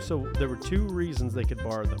there were 2 reasons they could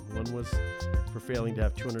bar them. One was for failing to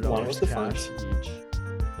have $200 One was the cash fines. each,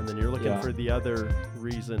 and then you're looking Yeah. for the other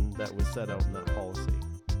reason that was set out in that policy.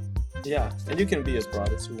 Yeah, and you can be as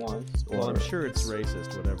broad as you want. Well, or I'm sure it's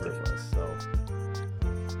racist, whatever it was. So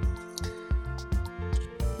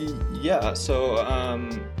Yeah,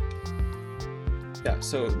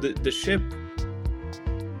 so the ship,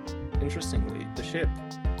 interestingly, the ship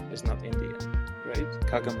is not Indian, right?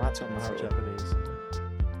 Kagamata it's Maru. Japanese.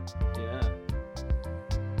 Yeah.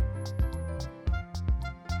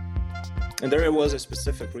 And there was a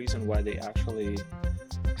specific reason why they actually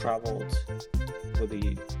traveled with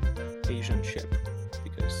the Asian ship,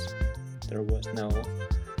 because there was no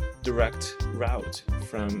direct route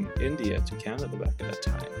from India to Canada back at that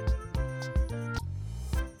time.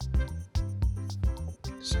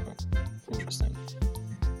 So, interesting.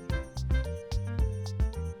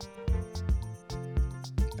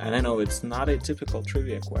 And I know it's not a typical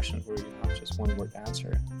trivia question where you have just one word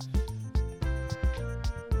answer.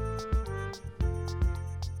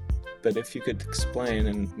 But if you could explain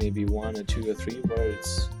in maybe 1 or 2 or 3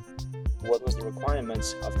 words, what was the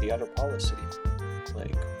requirements of the other policy?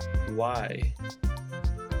 Like, why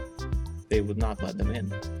they would not let them in?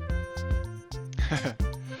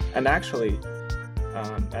 And actually,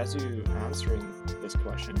 as you answering this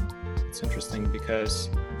question, it's interesting because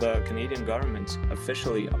the Canadian government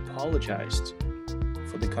officially apologized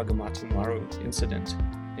for the Kagamata Maru incident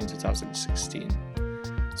in 2016.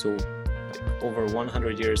 So, over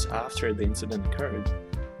 100 years after the incident occurred,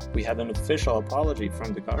 we had an official apology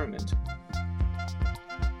from the government.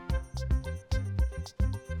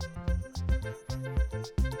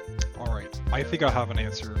 All right, I think I have an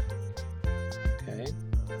answer. Okay.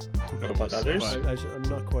 Who What about knows? others? But I'm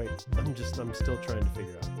not quite. I'm still trying to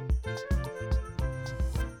figure out.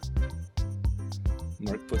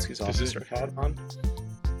 Mark puts his This is- officer hat on.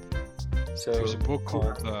 So there's a book who called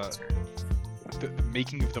has the answer? the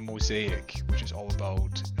Making of the Mosaic, which is all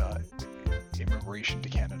about immigration to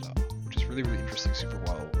Canada, which is really, really interesting, super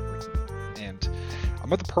well written. And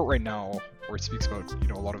I'm at the part right now where it speaks about,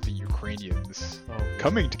 a lot of the Ukrainians Oh, yeah.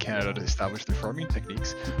 coming to Canada to establish their farming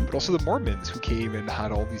techniques, but also the Mormons who came and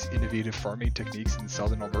had all these innovative farming techniques in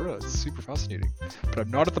southern Alberta. It's super fascinating. But I'm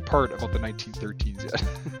not at the part about the 1913s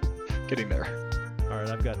yet. Getting there. All right,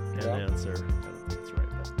 I've got Yeah. an answer. I don't think it's right,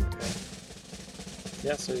 but Okay.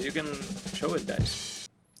 Yeah, so you can show it, guys.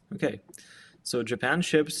 Okay. So Japan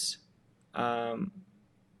ships Bard.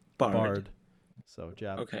 Bard. So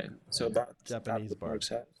Okay, so that's Japanese what Bard. Mark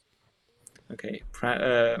said. Okay,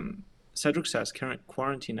 Cedric says current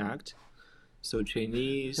quarantine act. So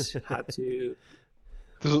Chinese had to.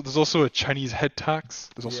 There's also a Chinese head tax.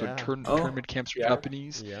 There's also Yeah. internment camps for yeah.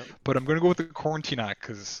 Japanese. yeah. But I'm going to go with the Quarantine Act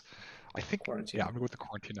because I think, Quarantine. yeah, I'm going to go with the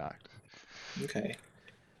Quarantine Act. Okay.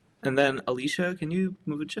 And then Alicia, can you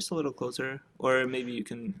move it just a little closer, or maybe you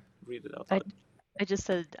can read it out I- loud? I just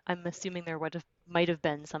said I'm assuming there might have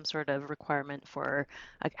been some sort of requirement for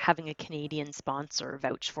having a Canadian sponsor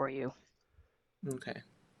vouch for you. Okay.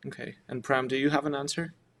 Okay. And Pram, do you have an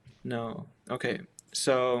answer? No. Okay.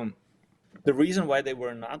 So the reason why they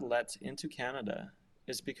were not let into Canada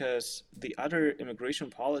is because the other immigration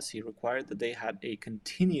policy required that they had a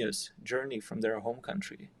continuous journey from their home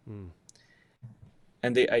country. Hmm.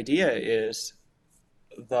 And the idea is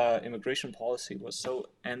the immigration policy was so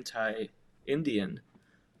anti-Indian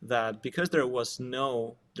that because there was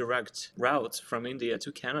no direct routes from India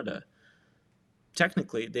to Canada,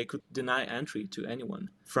 technically they could deny entry to anyone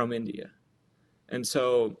from India. And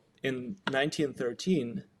so in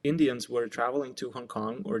 1913, Indians were traveling to Hong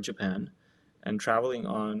Kong or Japan and traveling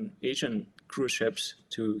on Asian cruise ships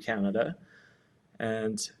to Canada.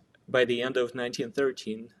 And by the end of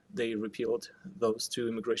 1913, they repealed those two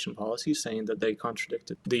immigration policies, saying that they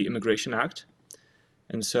contradicted the Immigration Act.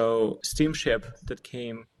 And so steamship that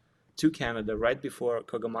came to Canada right before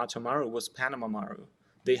Kagamata Maru was Panama Maru.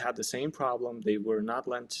 They had the same problem. They were not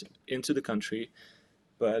let into the country,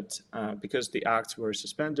 but because the acts were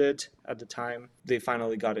suspended at the time, they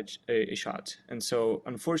finally got a shot. And so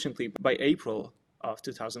unfortunately, by April of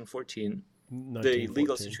 2014, the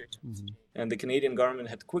legal 1914. situation Mhm. and the Canadian government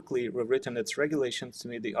had quickly rewritten its regulations to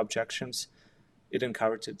meet the objections it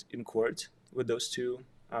encountered in court with those two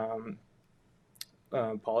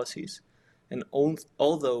policies. And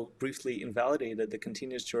although briefly invalidated the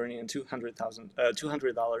continuous journey and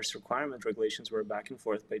 $200 requirement regulations were back and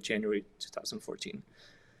forth by January 2014.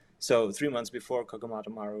 So 3 months before Kagamata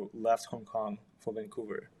Maru left Hong Kong for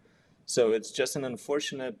Vancouver. So it's just an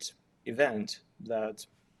unfortunate event that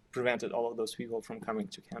prevented all of those people from coming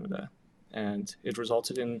to Canada. And it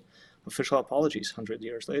resulted in official apologies 100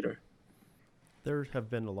 years later. There have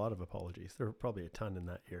been a lot of apologies. There were probably a ton in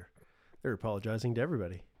that year. They're apologizing to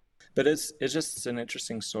everybody. But it's just an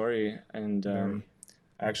interesting story. And Very.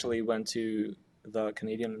 I actually went to the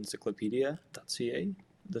Canadian Encyclopedia.ca.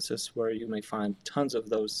 This is where you may find tons of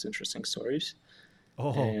those interesting stories.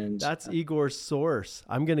 Oh, And, that's Igor's source.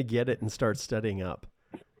 I'm going to get it and start studying up.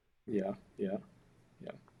 Yeah.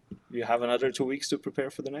 You have another 2 weeks to prepare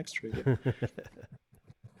for the next trivia.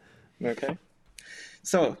 Okay.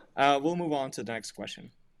 So we'll move on to the next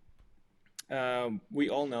question. We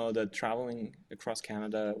all know that traveling across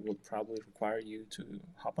Canada will probably require you to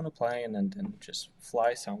hop on a plane and then just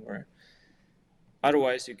fly somewhere.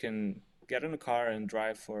 Otherwise, you can get in a car and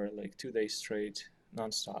drive for like 2 days straight,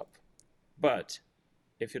 nonstop. But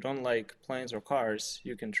if you don't like planes or cars,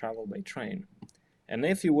 you can travel by train. And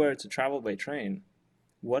if you were to travel by train,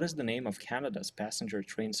 What is the name of Canada's passenger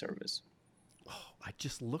train service? Oh, I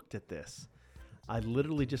just looked at this. I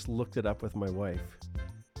literally just looked it up with my wife.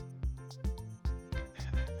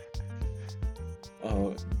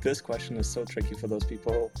 Oh, this question is so tricky for those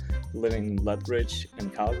people living in Lethbridge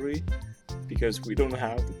and Calgary because we don't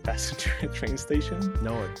have the passenger train station.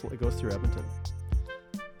 No, it goes through Edmonton.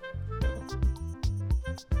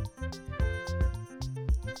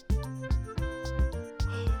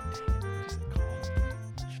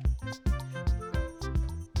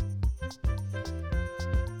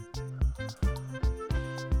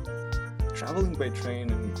 Traveling by train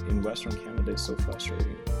in Western Canada is so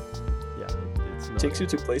frustrating. Yeah, it's not. It takes you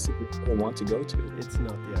to places you don't want to go to. It's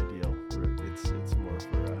not the ideal route. It's more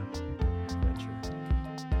for adventure.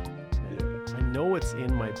 I know it's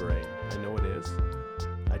in my brain. I know it is.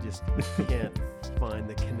 I just can't find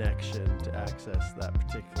the connection to access that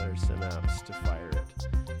particular synapse to fire it.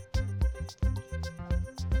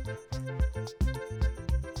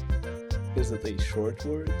 Is it a short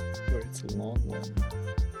word or it's a long one?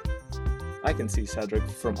 I can see Cedric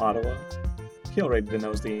from Ottawa. He already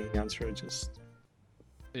knows the answer. Just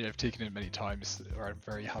Yeah, I've taken it many times. I'm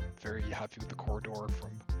very happy with the corridor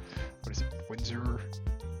from Windsor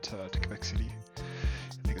to Quebec City. I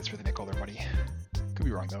think that's where they make all their money. Could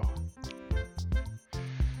be wrong though.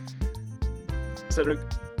 Cedric,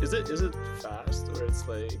 is it fast or it's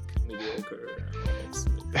like mediocre? It's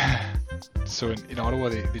like... So in Ottawa,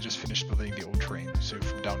 they just finished building the old train. So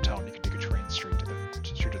from downtown, you can take a train straight to the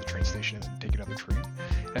train station and then take another train.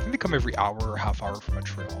 And I think they come every hour or half hour from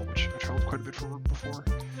Montreal, which I traveled quite a bit for work before.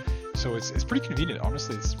 So it's pretty convenient,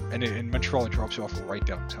 honestly. And in Montreal, it drops you off right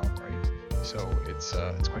downtown, right? So it's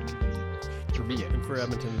quite convenient for me. And for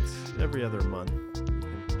Edmonton, it's every other month you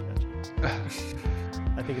can catch it.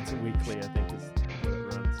 I think it's weekly. I think is what it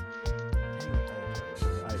runs.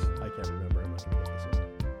 I can't remember. I'm not gonna get this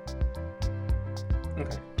one.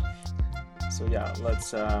 Okay. So yeah,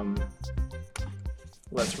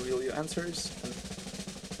 let's reveal your answers.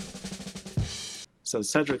 So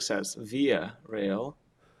Cedric says Via Rail.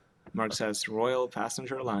 Mark says Royal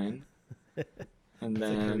Passenger Line. And It's a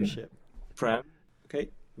then cruise ship. Prem. Okay.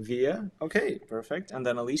 Via. Okay, perfect. And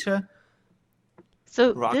then Alicia.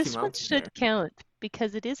 So Rocky this one Mountain should there. count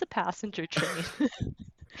because it is a passenger train,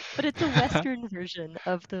 but it's a Western version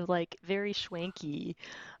of the like very schwanky,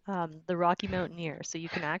 the Rocky Mountaineer. So you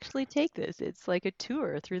can actually take this. It's like a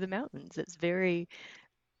tour through the mountains. It's very,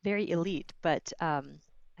 very elite, but I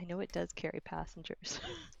know it does carry passengers,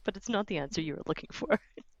 but it's not the answer you were looking for.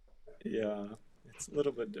 Yeah, it's a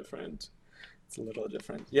little bit different.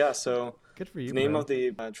 Yeah, so Good for you. the name Prem. of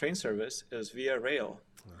the train service is Via Rail.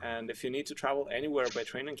 And if you need to travel anywhere by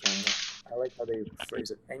train in Canada, I like how they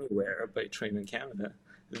phrase it, anywhere by train in Canada.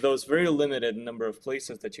 Those very limited number of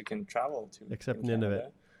places that you can travel to. Except in Nunavut.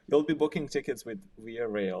 Canada, you'll be booking tickets with Via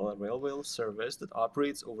Rail, a railway service that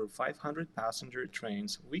operates over 500 passenger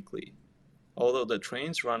trains weekly. Although the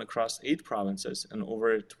trains run across 8 provinces and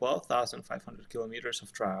over 12,500 kilometers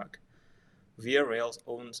of track, Via Rail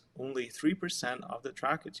owns only 3% of the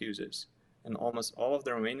track it uses, and almost all of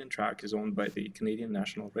the remaining track is owned by the Canadian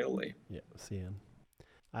National Railway. Yeah, CN.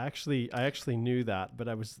 I actually knew that, but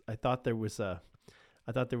I thought there was a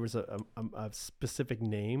specific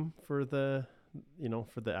name for the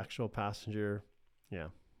actual passenger. Yeah.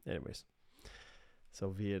 Anyways, so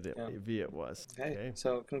Via it was. Okay,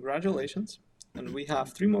 so congratulations. And we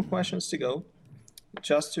have 3 more questions to go.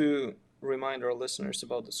 Just to remind our listeners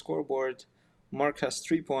about the scoreboard, Mark has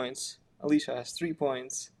 3 points, Alicia has 3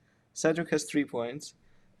 points, Cedric has 3 points,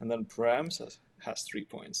 and then Prem has 3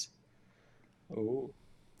 points. Oh,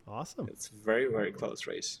 Awesome. it's a very, very close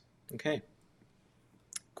race. Okay.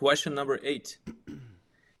 Question number 8.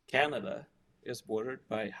 Canada is bordered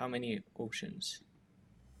by how many oceans?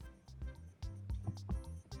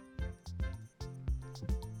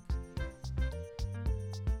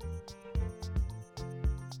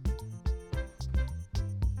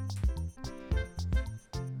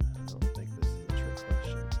 I don't think this is a trick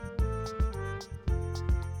question.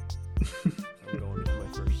 I'm going with my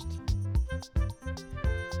first.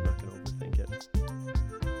 I'm not going to overthink it.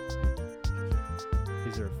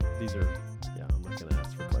 These are. Yeah, I'm not going to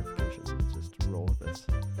ask for clarification. Let's just roll with this.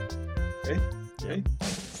 Okay. Yeah. Okay.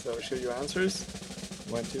 So show your answers.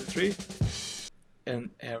 1, 2, 3.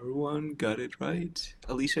 And everyone got it right.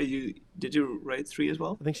 Alicia, did you write 3 as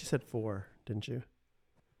well? I think she said 4, didn't you?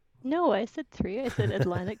 No, I said 3. I said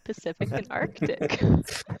Atlantic, Pacific, and Arctic.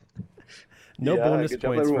 No Yeah, bonus good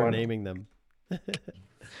job, points for everyone. naming them.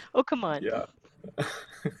 Oh, come on. Yeah.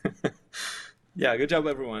 Yeah, good job,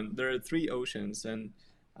 everyone. There are 3 oceans, and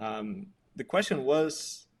the question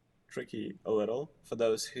was tricky a little for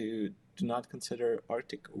those who do not consider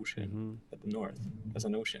Arctic Ocean at the north as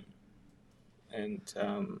an ocean. And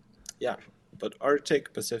but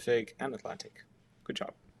Arctic, Pacific, and Atlantic. Good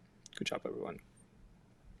job. Good job, everyone.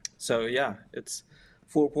 So yeah, it's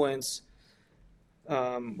 4 points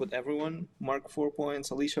with everyone. Mark 4 points,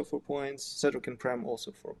 Alicia 4 points, Cedric and Prem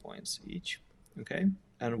also 4 points each. Okay,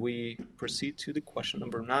 and we proceed to the question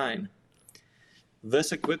number 9.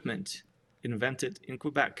 This equipment, invented in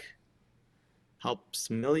Quebec, helps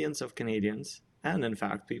millions of Canadians and, in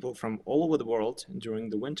fact, people from all over the world during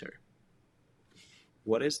the winter.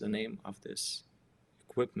 What is the name of this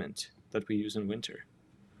equipment that we use in winter?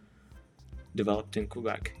 Developed in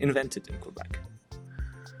Quebec, invented in Quebec.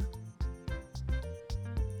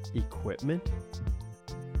 Equipment?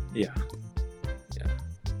 Yeah.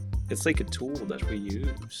 It's like a tool that we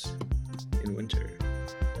use in winter.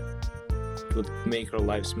 It would make our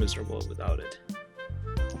lives miserable without it.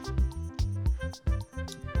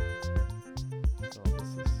 Oh,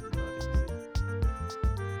 this is not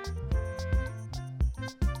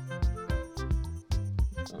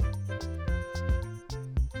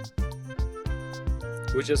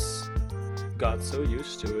easy. We just got so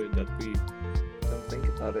used to it that we don't think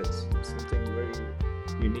about it as something very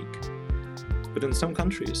unique. But in some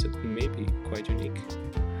countries, it may be quite unique.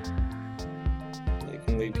 Like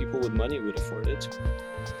only people with money would afford it.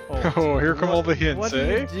 Oh, here come all the hints, what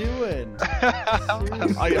eh? are you doing?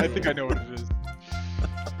 I think I know what it is.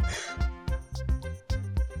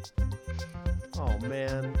 Oh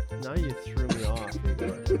man, now you threw me off,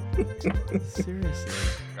 Igor. Seriously.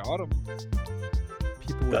 Got him.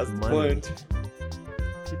 People with That's the money. point.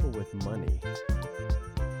 People with money.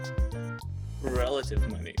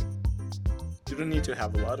 Relative money. You don't need to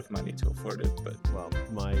have a lot of money to afford it, but Well,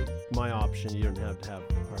 my option, you don't have to have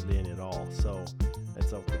hardly any at all, so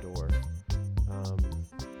it's out the door.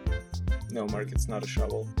 no, Mark, it's not a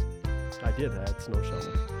shovel. I did that snow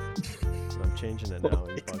shovel. I'm changing it now,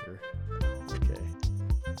 you bugger. Okay.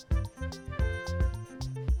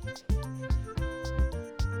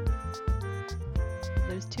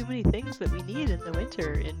 There's too many things that we need in the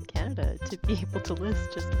winter in Canada to be able to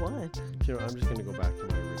list just one. You know, I'm just gonna go back to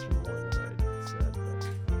my original one that I said.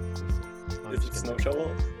 But I'm Is it just snow gonna-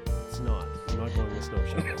 shovel? It's not. I'm not going with snow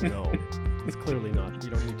shovel. No, it's clearly not. You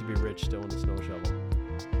don't need to be rich to own a snow shovel.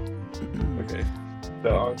 Okay.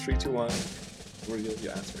 So on 3, 2, 1, reveal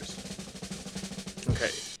your answers. Okay,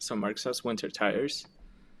 so Mark says winter tires.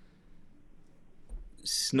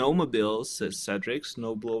 Snowmobiles says Cedric,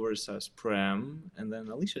 snowblower says Prem, and then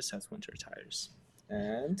Alicia says winter tires.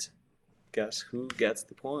 And guess who gets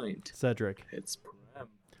the point? Cedric. It's Prem.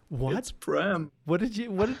 What? It's Prem. What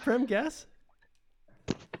did Prem guess?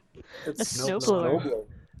 A snowblower.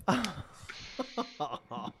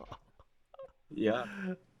 Yeah.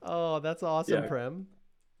 Oh, that's awesome, Yeah. Prem.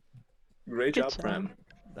 Great Good job, job. Prem.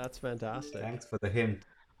 That's fantastic. Thanks for the hint.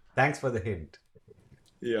 Thanks for the hint.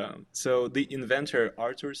 Yeah. So the inventor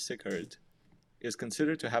Arthur Sickard is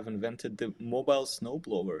considered to have invented the mobile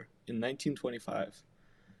snowblower in 1925.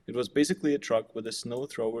 It was basically a truck with a snow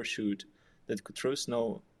thrower chute that could throw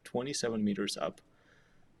snow 27 meters up.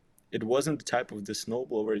 It wasn't the type of the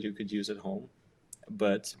snowblower you could use at home,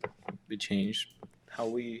 but we changed how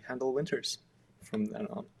we handle winters from then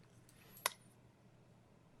on.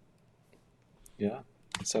 Yeah.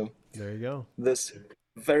 So There you go. this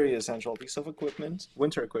very essential piece of equipment,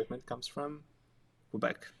 winter equipment, comes from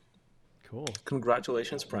Quebec. Cool.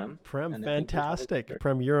 Congratulations, Prem. Prem, And I think we'll have fantastic. it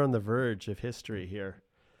Prem, you're on the verge of history here.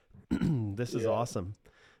 This is Yeah. awesome.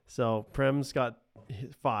 So Prem's got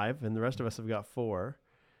 5, and the rest of us have got 4.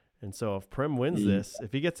 And so if Prem wins this,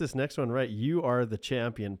 if he gets this next one right, you are the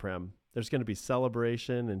champion, Prem. There's going to be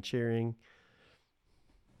celebration and cheering.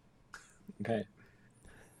 Okay.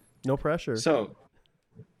 No pressure. So,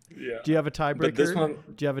 yeah. Do you have a But this tiebreaker? one,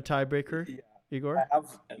 Do you have a tiebreaker, yeah, Igor? I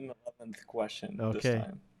have an 11th question Okay. this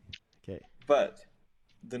time. Okay. But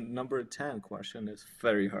the number 10 question is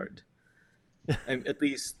very hard. And at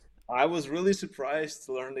least I was really surprised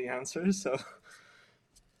to learn the answer. So,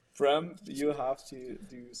 Prem, you have to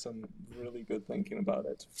do some really good thinking about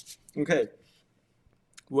it. Okay.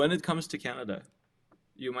 When it comes to Canada,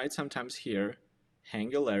 you might sometimes hear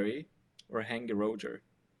hang a Larry or hang a Roger.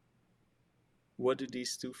 What do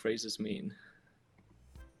these two phrases mean?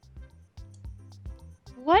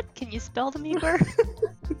 What? Can you spell them, Igor?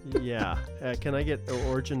 Yeah. Can I get the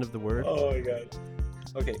origin of the word? Oh my god.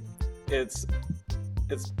 Okay, it's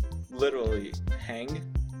literally hang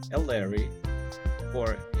a Larry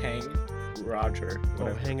or hang Roger. Oh,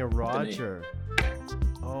 whatever hang a the name. Roger.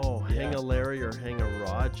 Oh, hang Yeah. a Larry or hang a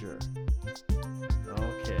Roger.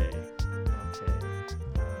 Okay. Okay.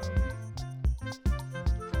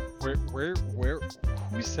 Where?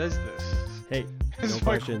 Who says this? Hey, no Is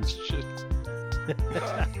my questions. question.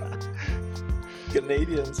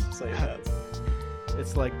 Canadians say that.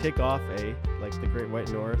 It's like take off, like the Great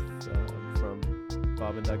White North from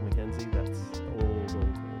Bob and Doug McKenzie. That's old.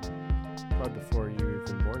 Probably before you were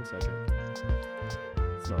even born, Cedric.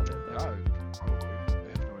 It's not it. Yeah, Though. probably. I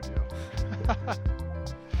have no idea.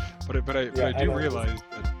 but I do know. realize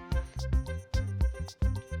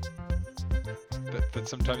that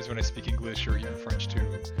sometimes when I speak English or even French to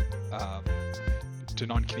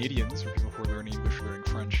non-Canadians or people who are learning English or learning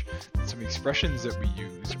French, some expressions that we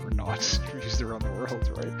use are not used around the world,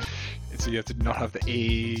 right? And so you have to not have the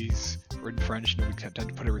A's, or in French, we tend to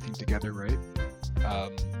put everything together, right?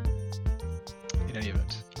 In any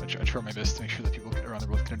event, I try my best to make sure that people around the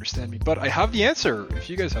world can understand me. But I have the answer. If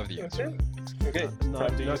you guys have the answer, Okay.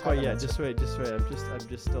 Not, do you not have quite an yet. answer? Just wait. I'm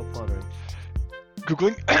just still pondering.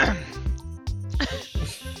 Googling.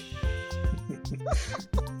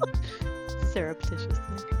 Surreptitiously.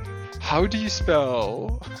 How do you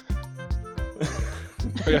spell?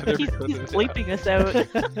 Oh, yeah, there we He's go. bleeping us out.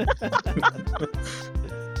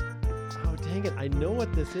 Oh dang it! I know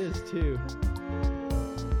what this is too.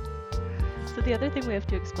 So the other thing we have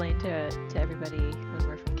to explain to everybody when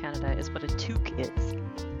we're from Canada is what a toque is,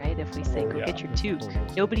 right? If we say, Oh, go yeah. get your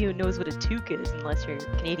toque, nobody who knows what a toque is unless you're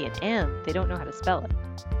Canadian, and they don't know how to spell it.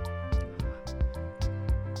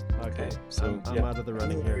 Okay, so, I'm yeah. out of the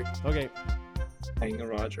running here. Okay, Hang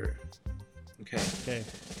Roger. Okay. okay.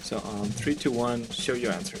 So 3, 2, 1, show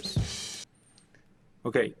your answers.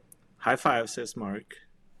 Okay. High five, says Mark.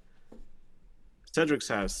 Cedric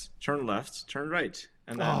says, turn left, turn right.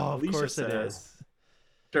 And then Oh, of Alicia course it says, is.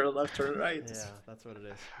 turn left, turn right. Yeah, that's what it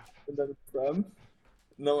is. And then from?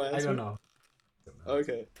 No answer? I don't know.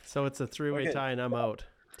 Okay. So it's a three-way Okay. tie, and I'm out.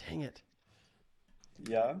 Dang it.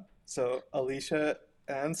 Yeah. So Alicia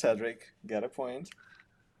and Cedric get a point.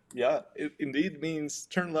 Yeah, it indeed means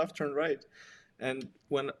turn left, turn right. And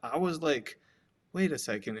when I was like, wait a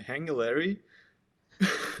second, Hangulary?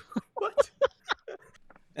 What?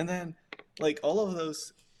 And then, like, all of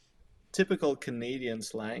those typical Canadian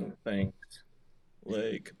slang things,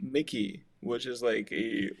 like Mickey, which is like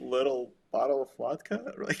a little bottle of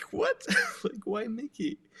vodka. Like, what? Like, why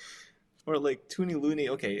Mickey? Or like Toonie Looney.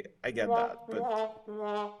 Okay, I get that, but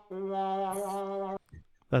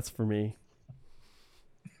That's for me.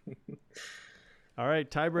 All right,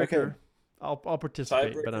 tiebreaker. Okay. I'll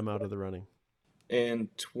participate, but Tiebreaker. I'm out of the running. in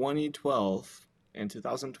 2012 and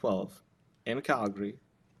 2012 in Calgary,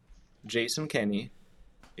 Jason Kenney,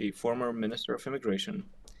 a former Minister of Immigration,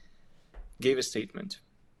 gave a statement.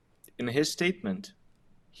 In his statement,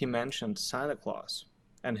 he mentioned Santa Claus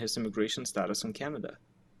and his immigration status in Canada.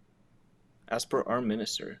 As per our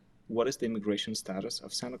minister, what is the immigration status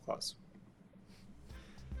of Santa Claus?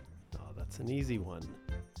 Oh, that's an easy one.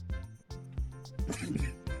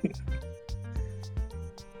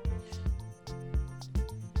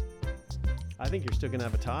 I think you're still going to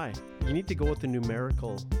have a tie. You need to go with the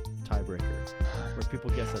numerical tiebreaker, where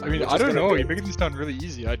people guess on I mean, Which I is don't gonna know. be- You're making this sound really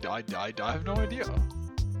easy. I have no idea.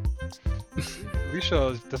 Alicia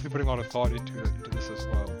is definitely putting a lot of thought into this as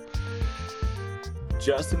well.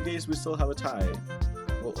 Just in case we still have a tie,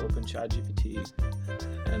 we'll open ChatGPT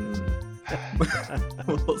and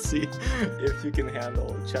we'll see if you can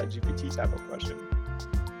handle ChatGPT type of question.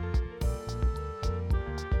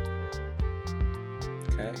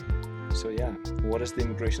 Okay, so yeah, what is the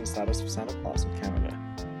immigration status of Santa Claus in Canada,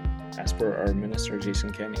 as per our minister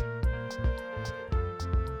Jason Kenney?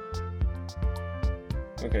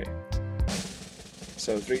 Okay,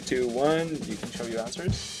 so 3, 2, 1, you can show your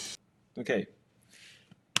answers. Okay.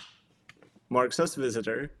 Mark says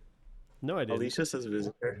visitor. No, I didn't. Alicia says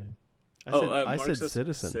visitor. I said, Mark I said says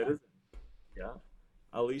citizen. Yeah.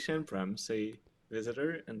 Alicia and Prem say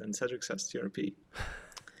visitor, and then Cedric says TRP.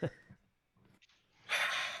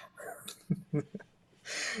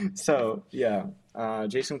 So, yeah,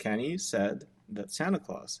 Jason Kenney said that Santa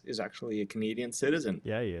Claus is actually a Canadian citizen.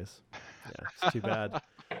 Yeah, he is. Yeah, it's too bad.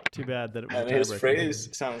 Too bad that it was And a his tiebreaker. phrase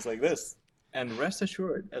sounds like this. And rest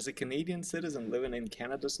assured, as a Canadian citizen living in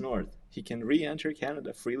Canada's north, he can re-enter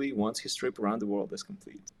Canada freely once his trip around the world is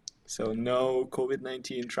complete. So no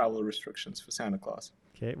COVID-19 travel restrictions for Santa Claus.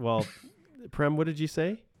 Okay, well, Prem, what did you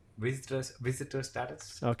say? Visitor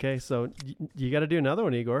status. Okay, so you got to do another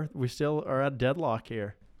one, Igor. We still are at deadlock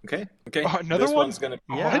here. Okay. Oh, another this one? one's gonna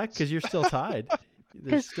be Yeah, What? because you're still tied.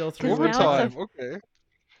 There's still 'cause three-way now tie. it's Overtime. Okay.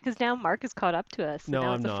 Because now Mark has caught up to us. So No, now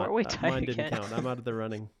I'm it's a not. four-way tie Mine didn't again. count. I'm out of the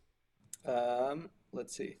running.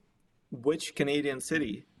 Let's see. Which Canadian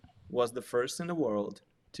city was the first in the world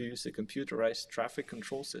to use a computerized traffic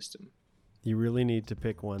control system? You really need to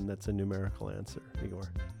pick one that's a numerical answer, Igor.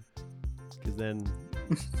 Because then...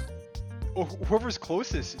 Oh, whoever's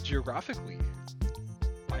closest geographically.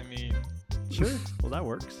 I mean... Sure. Well, that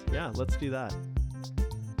works. Yeah, let's do that.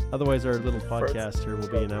 Otherwise, our little podcast here will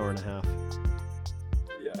be an hour and a half.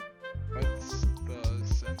 Yeah. What's the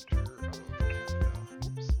center of Canada?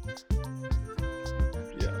 Oops.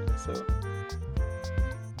 Yeah. So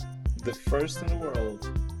the first in the world,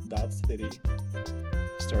 that city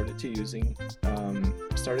started to use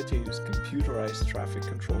computerized traffic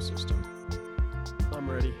control system. I'm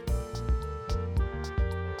ready.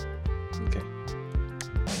 Okay.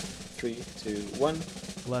 3, 2, 1.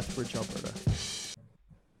 Lethbridge, Alberta.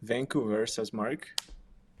 Vancouver, says Mark.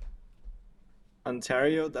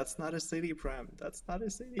 Ontario, that's not a city, Prem. That's not a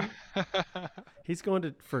city. He's going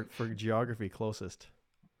to for geography closest.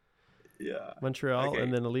 Yeah. Montreal, Okay.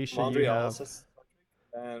 and then Alicia, Montreal, you have... says,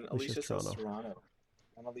 and Alicia's Alicia says Toronto. Toronto.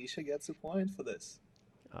 And Alicia gets a point for this.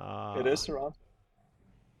 It is Toronto.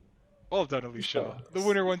 Well done, Alicia. The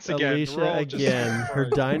winner once again. We're Alicia all just- again. Her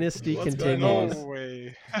dynasty What's going continues. No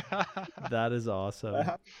way. That is awesome. I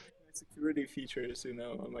have security features,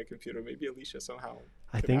 on my computer. Maybe Alicia somehow.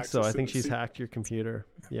 I can think so. I access think the she's secret- hacked your computer.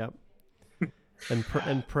 Yep.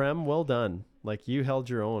 And Prem, well done. Like, you held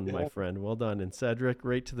your own, my Yeah. friend. Well done. And Cedric,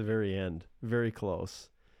 right to the very end. Very close.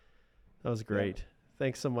 That was great.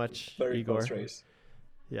 Thanks so much, Very Igor. close race.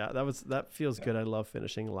 Yeah, that feels good. I love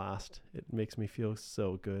finishing last. It makes me feel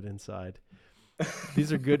so good inside.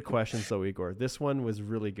 These are good questions though, Igor. This one was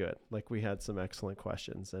really good. Like, we had some excellent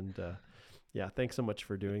questions, and yeah, thanks so much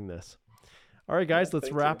for doing this. All right, guys, let's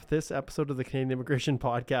thank wrap this episode of the Canadian Immigration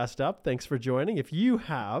Podcast up. Thanks for joining. If you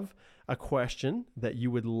have a question that you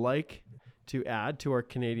would like to add to our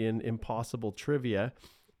Canadian Impossible Trivia,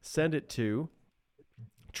 send it to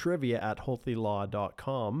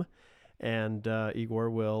trivia@healthylaw.com, and Igor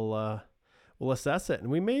will assess it.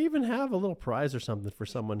 And we may even have a little prize or something for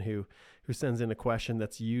someone who sends in a question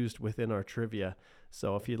that's used within our trivia.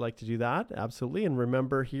 So if you'd like to do that, absolutely. And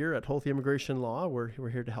remember, here at Healthy Immigration Law, we're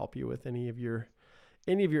here to help you with any of your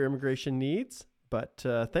immigration needs. But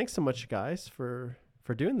thanks so much, guys, for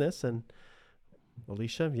doing this. And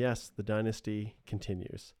Alicia, yes, the dynasty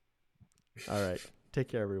continues. All right. Take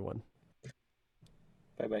care, everyone.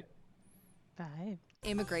 Bye-bye. Bye.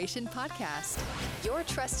 Immigration Podcast, your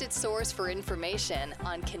trusted source for information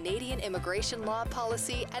on Canadian immigration law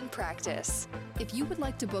policy and practice. If you would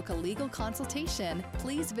like to book a legal consultation,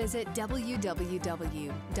 please visit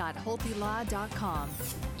www.healthylaw.com.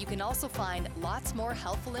 You can also find lots more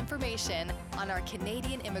helpful information on our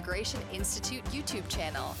Canadian Immigration Institute YouTube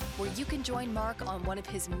channel, where you can join Mark on one of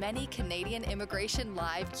his many Canadian immigration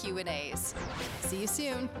live Q&As. See you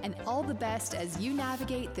soon, and all the best as you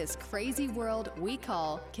navigate this crazy world we call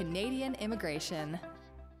Canadian immigration.